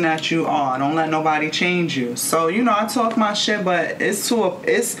person that you are. Don't let nobody change you. So, you know, I talk my shit, but it's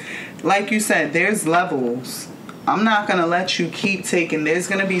like you said, there's levels. I'm not gonna let you keep taking. There's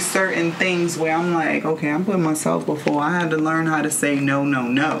gonna be certain things where I'm like, okay, I'm putting myself before. I had to learn how to say no.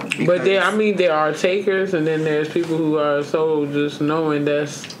 But there are takers, and then there's people who are so just knowing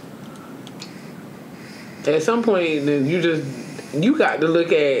that's at some point then you got to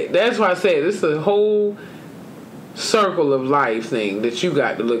look at. That's why I said it's a whole circle of life thing that you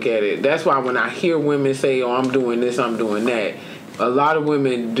got to look at it. That's why when I hear women say, "Oh, I'm doing this, I'm doing that," a lot of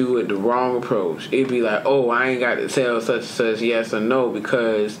women do it the wrong approach. It'd be like, "Oh, I ain't got to tell such and such yes or no,"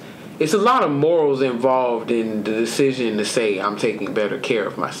 because it's a lot of morals involved in the decision to say I'm taking better care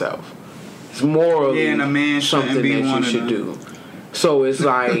of myself. It's morally and a man something be that you should do. So it's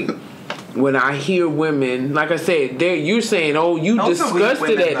like when I hear women, like I said, you're saying, "Oh, you those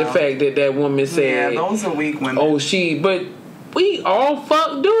disgusted at the fact that woman said." Yeah, those are weak women. Oh, but we all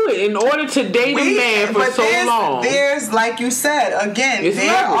do it in order to date a man for so long. There's, like you said, again, It's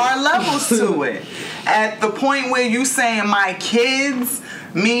there levels. are levels to it. At the point where you saying my kids,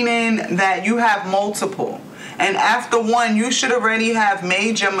 meaning that you have multiple. And after one, you should already have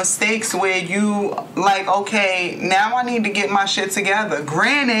made your mistakes where you like, okay, now I need to get my shit together.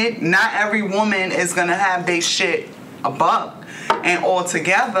 Granted, not every woman is going to have their shit above and all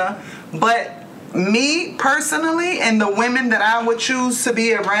together, but me personally and the women that I would choose to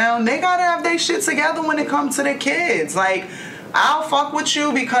be around, they gotta have their shit together when it comes to their kids. Like, I'll fuck with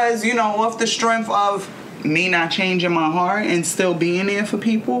you because, you know, off the strength of me not changing my heart and still being there for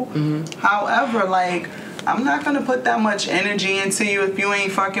people. Mm-hmm. However, like, I'm not gonna put that much energy into you if you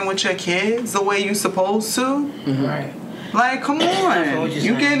ain't fucking with your kids the way you supposed to. Mm-hmm. Right. Like, come on.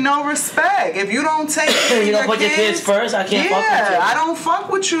 You get no respect. If you don't take you don't put your kids first, I can't fuck with you. I don't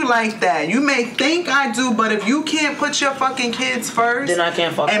fuck with you like that. You may think I do, but if you can't put your fucking kids first, then I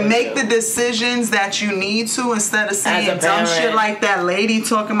can't fuck and with make you. the decisions that you need to instead of saying dumb shit like that lady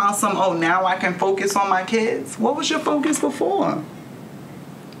talking about some, oh, now I can focus on my kids. What was your focus before?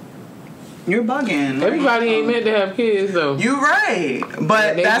 You're bugging. Everybody ain't meant to have kids, though. You're right.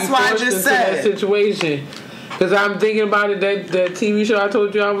 But that's why I just said that situation. Because I'm thinking about it, that TV show I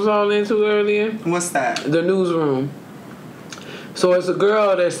told you I was all into earlier. What's that? The Newsroom. So it's a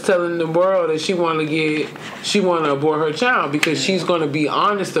girl that's telling the world that she want to abort her child because she's going to be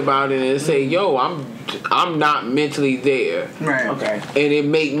honest about it and say, yo, I'm not mentally there. Right. Okay. And it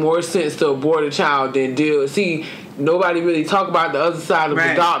make more sense to abort a child than deal. See, nobody really talk about the other side of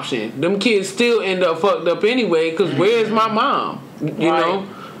adoption. Them kids still end up fucked up anyway because where's my mom? You know?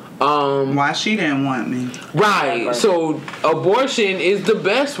 Why she didn't want me? Right. So abortion is the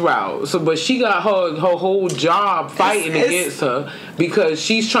best route. So, but she got her whole job fighting against her because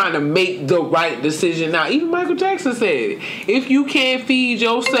she's trying to make the right decision. Now, even Michael Jackson said it. If you can't feed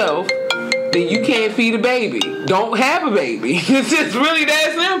yourself, then you can't feed a baby. Don't have a baby. It's just really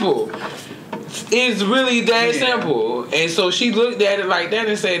that simple. It's really that simple. And so she looked at it like that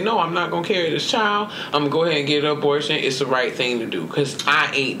and said, no, I'm not going to carry this child. I'm going to go ahead and get an abortion. It's the right thing to do because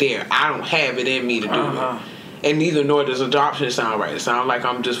I ain't there. I don't have it in me to do it. And neither nor does adoption sound right. It sounds like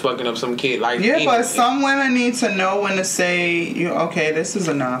I'm just fucking up some kid. Like yeah, but some women need to know when to say, okay, this is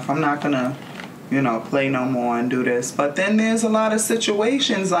enough. I'm not going to, play no more and do this. But then there's a lot of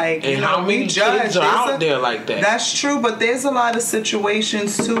situations like, and how many kids are out there like that? That's true, but there's a lot of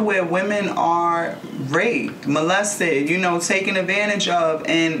situations too where women are raped, molested, taken advantage of,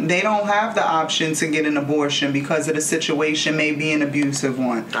 and they don't have the option to get an abortion because of the situation may be an abusive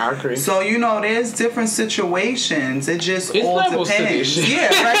one. I agree. So, there's different situations. It just it's all levels depends. To this shit.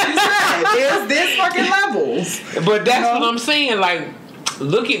 Yeah, like you said, there's fucking levels. But that's what I'm saying, like,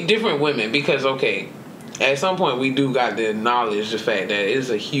 look at different women because, okay, at some point we do got to acknowledge the fact that it's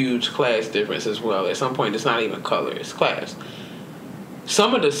a huge class difference as well. At some point it's not even color, it's class.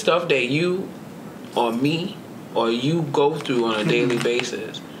 Some of the stuff that you or me or you go through on a daily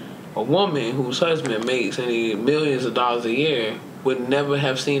basis, a woman whose husband makes millions of dollars a year would never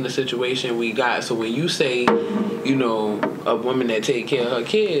have seen the situation we got. So when you say, a woman that take care of her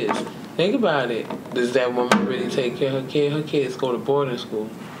kids, Think about it. Does that woman really take care of her kid? Her kids go to boarding school.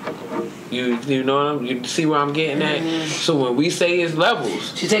 You know what you see where I'm getting at? So when we say it's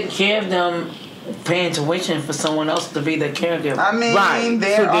levels, she's taking care of them, paying tuition for someone else to be their caregiver. I mean, right.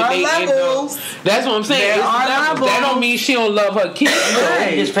 there are levels. That's what I'm saying. There are levels. That don't mean she don't love her kids.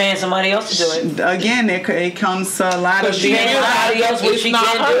 Right. Just paying somebody else to do it. Again, it comes to a lot of She paying somebody else what she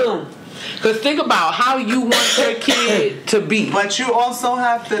can't do. Because think about how you want your kid to be. But you also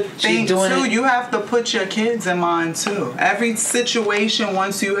have to think, too, you have to put your kids in mind, too. Every situation,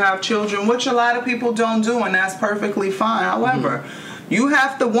 once you have children, which a lot of people don't do, and that's perfectly fine. However, you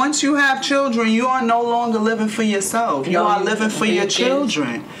have to, once you have children, you are no longer living for yourself. You are living for your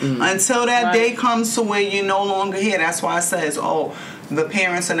children. Until that day comes to where you're no longer here. That's why it says, the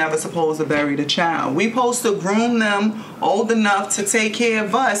parents are never supposed to bury the child. We're supposed to groom them old enough to take care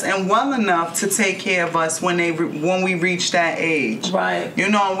of us and well enough to take care of us when we reach that age. Right. You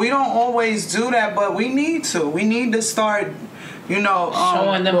know, we don't always do that, but we need to. We need to start, showing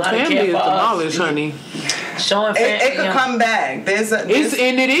them how to family care is for demolished, us. honey. Showing it could come back. There's a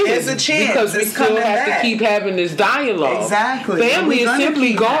chance. Because we still have to keep having this dialogue. Exactly. Family is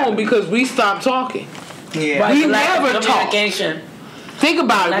simply gone because we stopped talking. Yeah. Right, we never talk. Think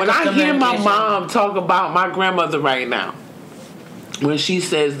about it. When I hear my mom talk about my grandmother right now, when she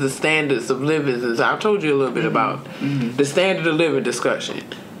says the standards of living, as I told you a little bit about the standard of living discussion,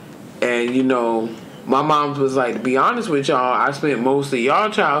 and my mom was like, to be honest with y'all, I spent most of y'all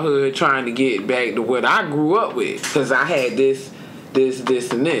childhood trying to get back to what I grew up with, because I had this,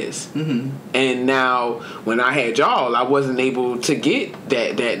 and this. And now, when I had y'all, I wasn't able to get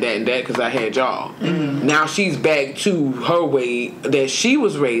that because I had y'all. Now she's back to her way that she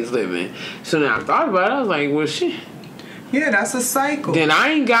was raised living. So now I thought about it, I was like, well, shit. Yeah, that's a cycle. Then I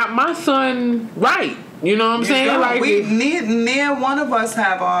ain't got my son right. You know what I'm saying? Like, near one of us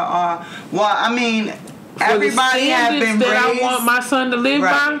have our everybody have been raised. I want my son to live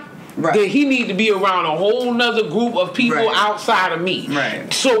by. Right. Then he need to be around a whole nother group of people outside of me.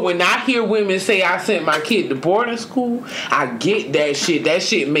 Right. So when I hear women say I sent my kid to boarding school, I get that shit. That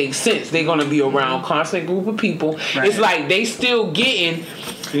shit makes sense. They're gonna be around a constant group of people. Right. It's like they still getting.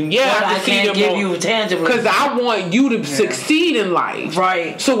 Yeah, I can't give you tangible because I want you to succeed in life.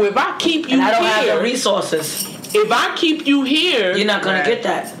 Right. So if I keep you and I don't here, have the resources. If I keep you here, you're not gonna get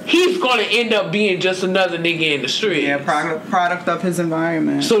that. He's gonna end up being just another nigga in the street. Yeah, product of his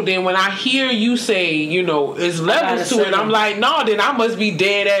environment. So then when I hear you say, it's levels to it, I'm like, no, then I must be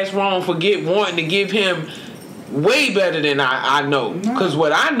dead ass wrong for wanting to give him way better than I know. Because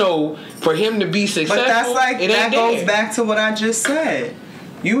what I know, for him to be successful, but that's that goes back to what I just said.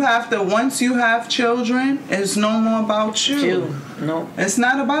 You have to, once you have children, it's no more about you. No. It's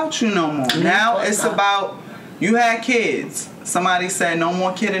not about you no more. Now it's about, you had kids. Somebody said no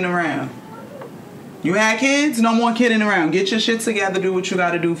more kidding around. You had kids, no more kidding around. Get your shit together, do what you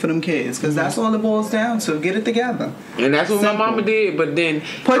got to do for them kids. Because that's all it boils down to. Get it together. And that's what my mama did, but then...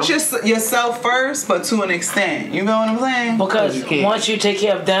 Put yourself first, but to an extent. You know what I'm saying? Because once you take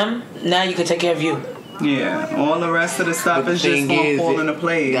care of them, now you can take care of you. Yeah, all the rest of the stuff is just going to fall into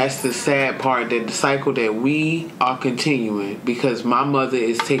place. That's the sad part, that the cycle that we are continuing, because my mother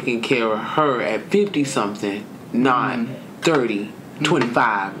is taking care of her at 50-something, not 30,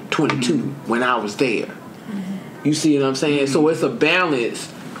 25, 22 when I was there. You see what I'm saying? So it's a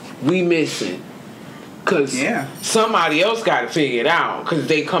balance we missing. Because somebody else got to figure it out, because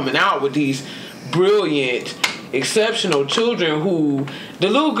they coming out with these brilliant, exceptional children who, the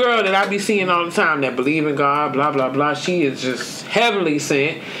little girl that I be seeing all the time that believe in God, blah blah blah, she is just heavily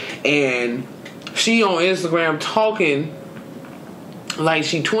sent, and she on Instagram talking like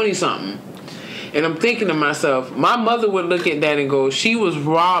she 20 something, and I'm thinking to myself, my mother would look at that and go, she was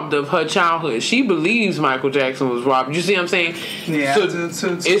robbed of her childhood. She believes Michael Jackson was robbed. You see what I'm saying? Yeah.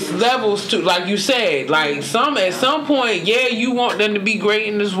 So it's levels to, like you said, like at some point, you want them to be great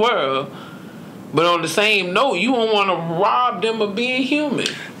in this world. But on the same note, you don't want to rob them of being human.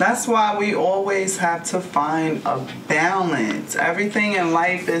 That's why we always have to find a balance. Everything in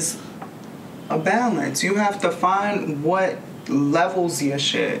life is a balance. You have to find what levels your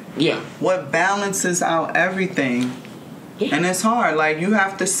shit. Yeah. What balances out everything. Yeah. And it's hard. Like, you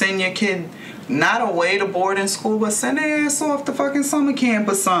have to send your kid not away to boarding school, but send their ass off to fucking summer camp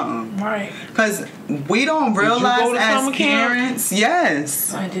or something. Right. Because we don't realize as parents. Camp?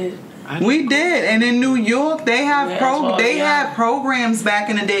 Yes. I did. We did, and in New York they have had programs back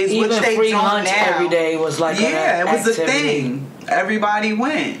in the days, even which they free don't lunch now. Every day was like it was a thing. Everybody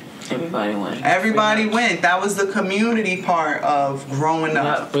went. Everybody went. That was the community part of growing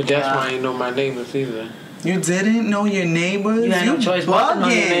up. But that's why I ain't know my neighbors either. You didn't know your neighbors? You had no choice but to know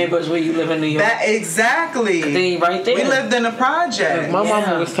your neighbors where you live in New York. That, exactly. They right there. We lived in a project. My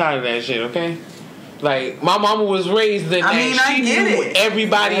mama was tired of that shit, okay? Like, my mama was raised in that. She knew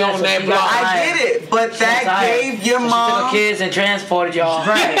everybody on that block. I get it, but that gave your mom... She took her kids and transported y'all.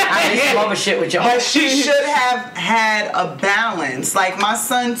 Right. I did some other shit with y'all. But she should have had a balance. Like my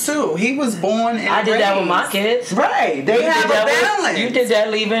son, too. He was born and raised. I did that with my kids. Right. They have a balance. You did that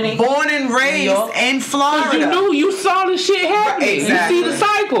leaving born and raised in Florida. You knew, you saw the shit happening. Exactly. You see the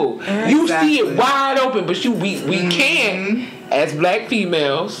cycle. Exactly. You see it wide open, but we can't, as black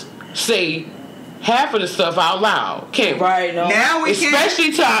females, say half of the stuff out loud, can't we? Right, no. Now we can't.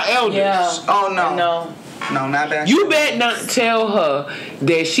 Especially to our elders. Yeah. Oh, no. No. No, not that. You better not tell her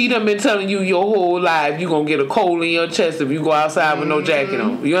that she done been telling you your whole life you gonna get a cold in your chest if you go outside with no jacket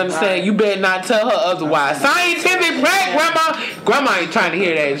on. You understand? Right. You better not tell her otherwise. Scientific fact, grandma ain't trying to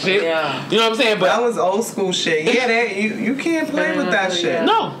hear that shit. Yeah. You know what I'm saying? But that was old school shit. Yeah, that you can't play with that shit.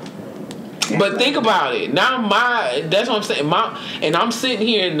 No. But think about it. Now that's what I'm saying. And I'm sitting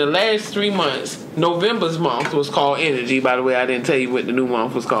here in the last 3 months. November's month was called Energy. By the way, I didn't tell you what the new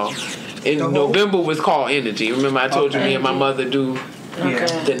month was called. In November was called Energy. Remember I told you me and my mother do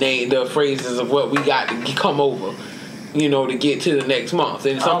the phrases of what we got to come over, you know, to get to the next month.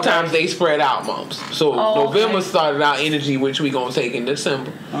 And sometimes they spread out months. So November started out Energy, which we gonna take in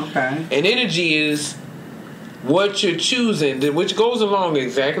December. Okay. And Energy is what you're choosing, which goes along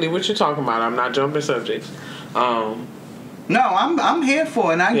exactly what you're talking about. I'm not jumping subjects. No, I'm here for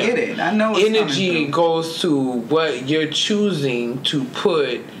it, and I get it. I know it's energy goes to what you're choosing to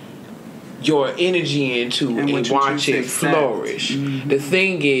put your energy into and watch it flourish. Mm-hmm. The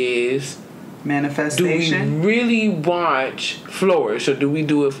thing is, manifestation. Do we really watch flourish, or do we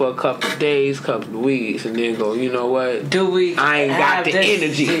do it for a couple of days, couple of weeks, and then go, you know what? Do we? I ain't got the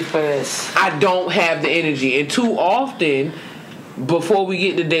energy for this. I don't have the energy, and too often, before we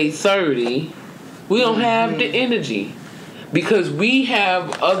get to day 30, we don't have the energy. Because we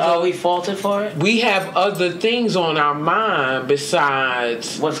have other... Are we faulted for it? We have other things on our mind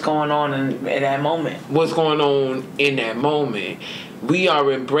besides... What's going on in that moment. What's going on in that moment. We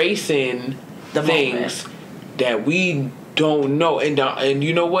are embracing the things that we don't know. And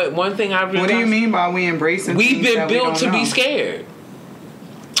you know what? One thing I realized... What do you mean by we embracing We've been built to be scared.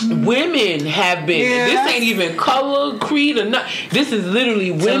 Women have been. This ain't even color, creed, or nothing. This is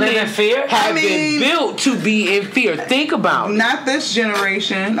literally women in fear? have been built to be in fear. Think about it. Not this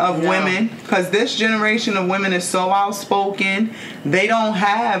generation of women, because this generation of women is so outspoken. They don't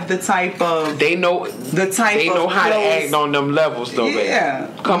have the type of They know how to act on them levels, though. Yeah,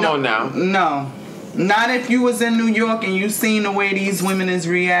 baby. Come on now. No. Not if you was in New York and you seen the way these women is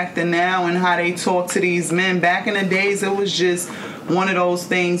reacting now and how they talk to these men. Back in the days, it was just one of those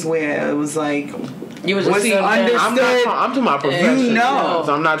things where it was like, you was understood. I'm talking about professional. You know.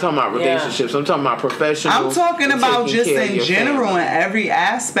 I'm not talking about relationships. I'm talking about professional. I'm talking about just in general in every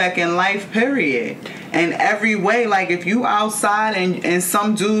aspect in life, period. And every way, like if you outside and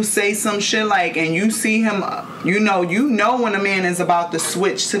some dude say some shit like, and you see him, you know when a man is about to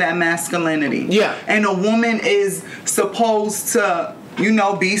switch to that masculinity. Yeah. And a woman is supposed to,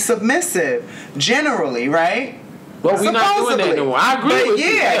 be submissive, generally, right? Well, we're not doing that no more. I agree with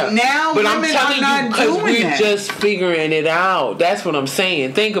you. Now but I'm telling you because we're just figuring it out. That's what I'm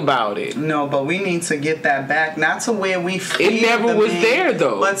saying. Think about it. No, but we need to get that back. Not to where we feel it never was there,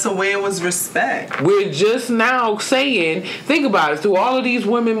 though. But to where it was respect. We're just now saying, think about it, through all of these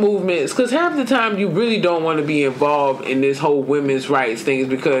women movements, because half the time you really don't want to be involved in this whole women's rights things,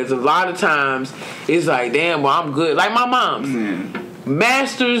 because a lot of times it's like, damn, well, I'm good. Like my mom's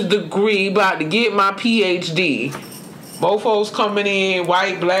master's degree, about to get my PhD. Both folks coming in,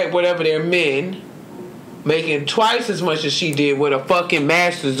 white, black, whatever, they're men, making twice as much as she did with a fucking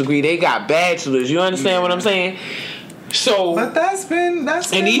master's degree. They got bachelors. You understand what I'm saying? So, but that's been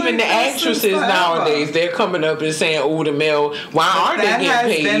and even the actresses nowadays, they're coming up and saying, "Oh, the male, why aren't they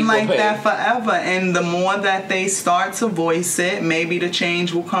getting paid?" That has been like that forever, and the more that they start to voice it, maybe the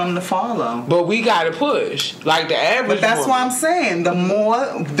change will come to follow. But we gotta push, like the average. But that's what I'm saying. The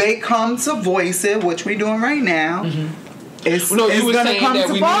more they come to voice it, which we're doing right now. You were saying that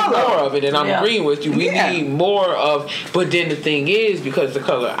we need more of it, and I'm agreeing with you. We need more of, but then the thing is, because the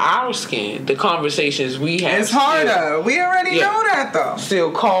color of our skin, the conversations we have, it's harder. We already know that, though.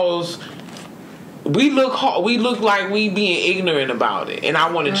 Still cause we look like we being ignorant about it, and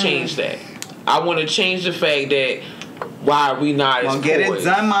I want to change that. I want to change the fact that why are we not as get it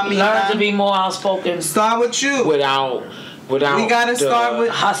done, mommy. Learn to be more outspoken. Start with you without without. We gotta start with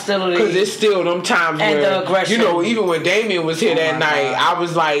hostility. Because it's still them times and where, the aggression. you know, even when Damien was here that night, I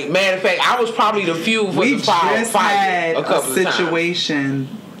was like, matter of fact, I was probably the few for we the fight just had a couple of times. situation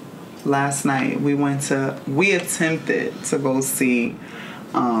last night. We attempted to go see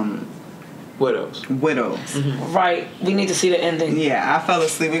Widows. Right. We need to see the ending. Yeah, I fell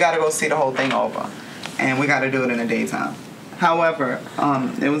asleep. We gotta go see the whole thing over. And we gotta do it in the daytime. However,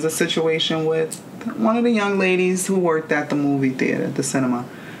 it was a situation with one of the young ladies who worked at the movie theater, the cinema.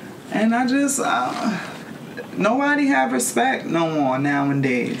 And I just, nobody have respect no more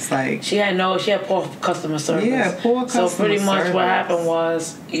nowadays. Like, she had poor customer service. Yeah, poor customer service. So pretty much what happened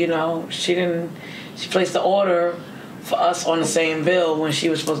was, you know, she placed the order for us on the same bill when she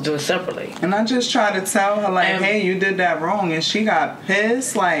was supposed to do it separately. And I just tried to tell her, like, hey, you did that wrong. And she got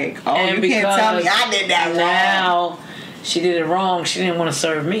pissed, like, oh, you can't tell me I did that wrong. Now, she did it wrong. She didn't want to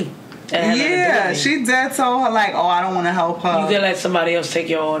serve me. Yeah, she dead told her, like, oh, I don't want to help her. You can let somebody else take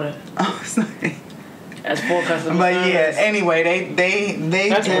your order. Oh, sorry. That's poor customer But service. yeah, anyway, they did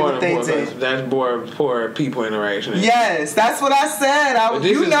what they did. That's poor people interaction. Yes, that's what I said.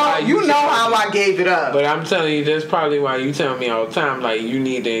 You know how I gave it up. But I'm telling you, that's probably why you tell me all the time, like, you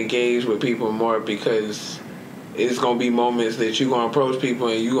need to engage with people more, because it's gonna be moments that you gonna approach people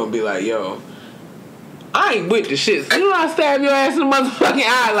and you gonna be like, yo, I ain't with the shit. You know, I stab your ass in the motherfucking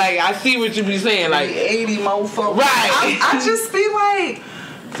eye. Like, I see what you be saying. Like, 80 mofo. Right. I just be like,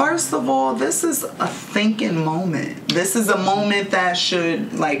 first of all, this is a thinking moment. This is a moment that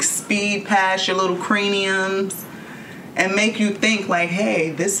should, like, speed past your little craniums and make you think, like,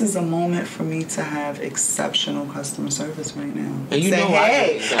 hey, this is a moment for me to have exceptional customer service right now. And you say, know,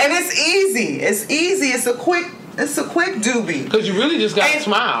 hey, and it's easy. It's a quick doobie. Because you really just got to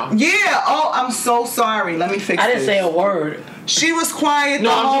smile. Yeah. Oh, I'm so sorry. Let me fix I didn't this. say a word. She was quiet the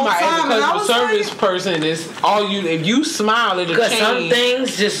I'm whole talking time. about as a customer service person, it's all you. If you smile, it'll change. Because some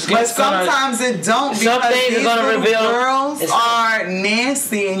things just but sometimes it don't. Some because things these are gonna little reveal. girls are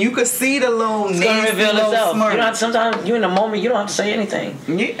nasty, and you could see the little It's nasty gonna reveal little itself. smirk. You know, sometimes you in the moment, you don't have to say anything.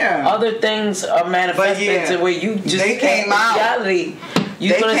 Yeah. Other things are manifested But yeah, to where you just they came out. reality.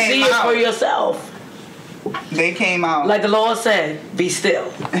 You're They gonna came see it out. for yourself. They came out. Like the Lord said, be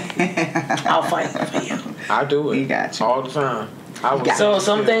still. I'll fight for you. I do it. We got you. All the time. So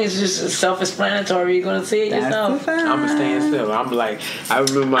some things just self-explanatory. You're gonna see it yourself. I'm staying still. I'm like, I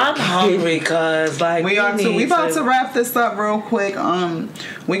remember. I'm hungry because like we about to wrap this up real quick.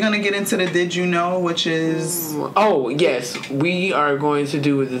 We're gonna get into the Did You Know, which is oh yes, we are going to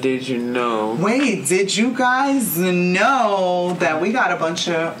do the Did You Know. Wait, did you guys know that we got a bunch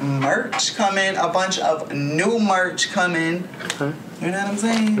of merch coming? A bunch of new merch coming. Okay. You know what I'm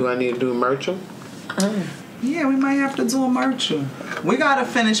saying? Do I need to do a merchant? Yeah, we might have to do a merchant. We gotta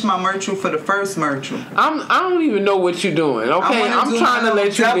finish my merchant for the first merchant. I don't even know what you're doing. Okay, I'm trying to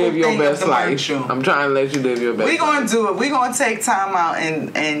let you live your best life. I'm trying to let you live your best life. We're gonna do it. We're gonna take time out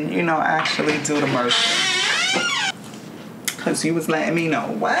and you know actually do the merchant. Cause you was letting me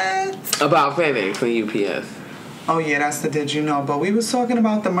know what about FedEx and UPS. Oh yeah, that's the Did You Know. But we was talking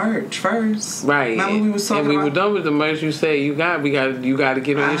about the merch first. Right. Remember we was talking and we about... were done with the merch. You said you got to get on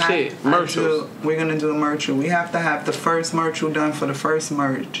your shit. Merchals. We're gonna do a merch. We have to have the first merch done for the first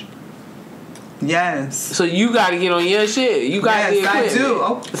merch. Yes. So you got to get on your shit. You got to get I do.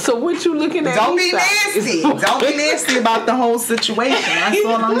 Oh. So what you looking at? Don't be nasty. Don't be nasty about the whole situation. That's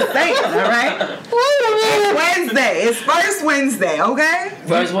all I'm saying. All right. It's Wednesday. It's first Wednesday. Okay.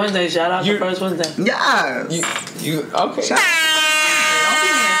 First Wednesday. Shout out to First Wednesday. Yes. You okay? Don't be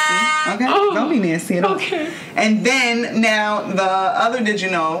nasty. Okay. Don't be nasty at all. Okay. And then now the other Did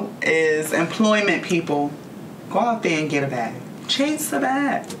You Know is employment people. Go out there and get a bag. Chase the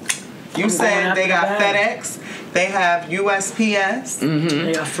bag. You said they got FedEx, they have USPS,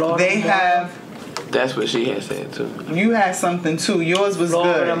 they got Florida. They have. That's what she had said too. You had something too. Yours was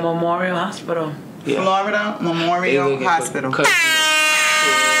Florida good. Memorial Hospital. Yeah. Florida Memorial Hospital.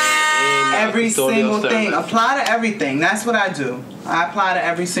 Every single thing. Apply to everything. That's what I do. I apply to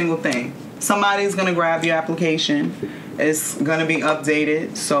every single thing. Somebody's gonna grab your application. It's gonna be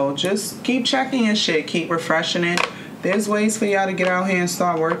updated. So just keep checking your shit. Keep refreshing it. There's ways for y'all to get out here and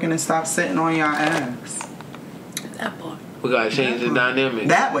start working and stop sitting on y'all ass. That part. We gotta change the dynamic.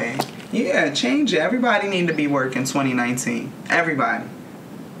 That way. Yeah, change it. Everybody need to be working 2019. Everybody.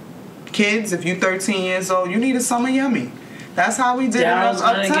 Kids, if you 13 years old, you need a summer yummy. That's how we did it up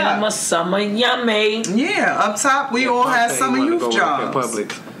top. Get them a summer yummy. Yeah, up top we all had summer youth jobs.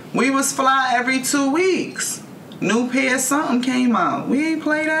 We was fly every 2 weeks. New pair of something came out. We ain't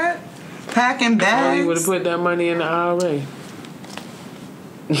play that. Packing bags. You would have put that money in the IRA.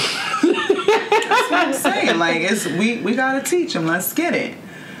 That's what I'm saying. Like, we gotta teach them. Let's get it.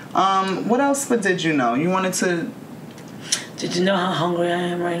 What else? But did you know? You wanted to? Did you know how hungry I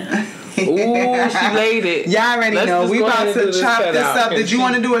am right now? Ooh, she laid it. Y'all already Let's know. just We go about ahead and to do the chop shout this out. up. Did you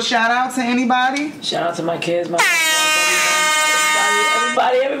want to do a shout out to anybody? Shout out to my kids, my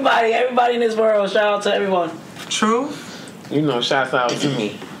everybody in this world. Shout out to everyone. True. You know, shouts out to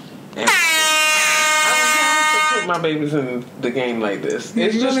me. And I don't put my babies in the game like this.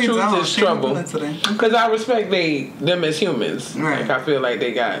 It's You just really truth don't. is She trouble. really today. Because I respect them as humans. Right. Like, I feel like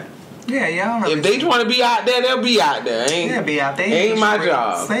they got... Yeah, y'all. Really If they want to be out there, they'll be out there. they'll be out there. Ain't my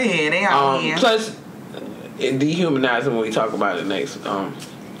job. Say it. They out here. Plus, it dehumanizing when we talk about it next.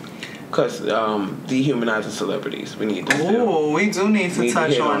 Because dehumanizing celebrities, we need to. Ooh, we do need to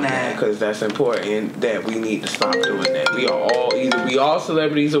touch on that. Because that's important. That we need to stop doing that. We are all either we all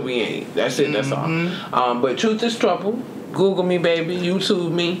celebrities or we ain't. That's it. That's all. But truth is trouble. Google me, baby.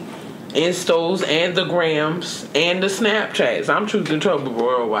 YouTube me. Instos and the Grams and the Snapchats. I'm Truth and Trouble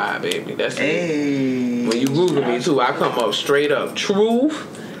worldwide, baby. That's it. When you Google me too, I come up straight up. Truth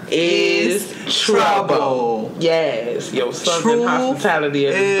is trouble. Yes, your Southern hospitality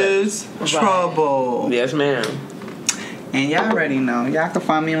is trouble. Yes, ma'am. And y'all already know. Y'all can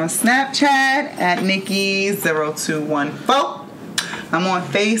find me on Snapchat at Nikki0214. I'm on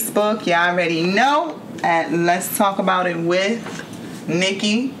Facebook. Y'all already know at Let's Talk About It with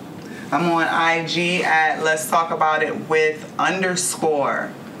Nikki. I'm on IG at Let's Talk About It with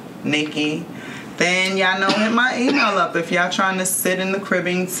 _Nikki. Then y'all know, hit my email up if y'all trying to sit in the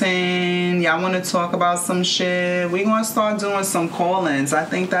Cribbington. Y'all want to talk about some shit. We gonna start doing some call-ins. I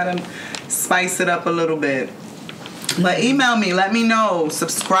think that'll spice it up a little bit. But email me, let me know,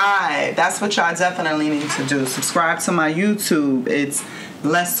 subscribe. That's what y'all definitely need to do. Subscribe to my YouTube. It's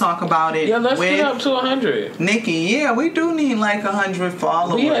Let's Talk About It. Yeah, let's with get up to 100. Nikki. Yeah, we do need like 100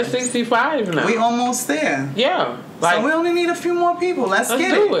 followers. We at 65 now. We almost there. Yeah. Like, So we only need a few more people. Let's get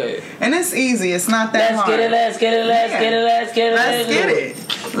do it. it. And it's easy. It's not that hard. Let's get it. Let's get it.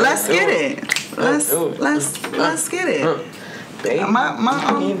 Let's get it. Baby, My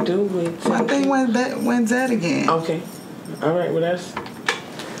can't do it. my thing went dead again. Okay. All right. Well, that's.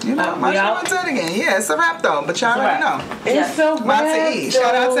 You know, my we shit out? went dead again. Yeah, it's a wrap though. But y'all already know. It's so About to eat.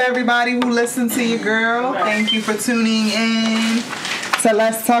 Shout out to everybody who listened to your girl. Thank you for tuning in. So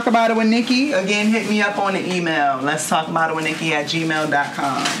Let's Talk About It with Nikki. Again, hit me up on the email. Let's Talk About It with Nikki at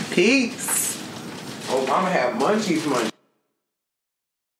gmail.com. Peace. Oh, I'm gonna have munchies.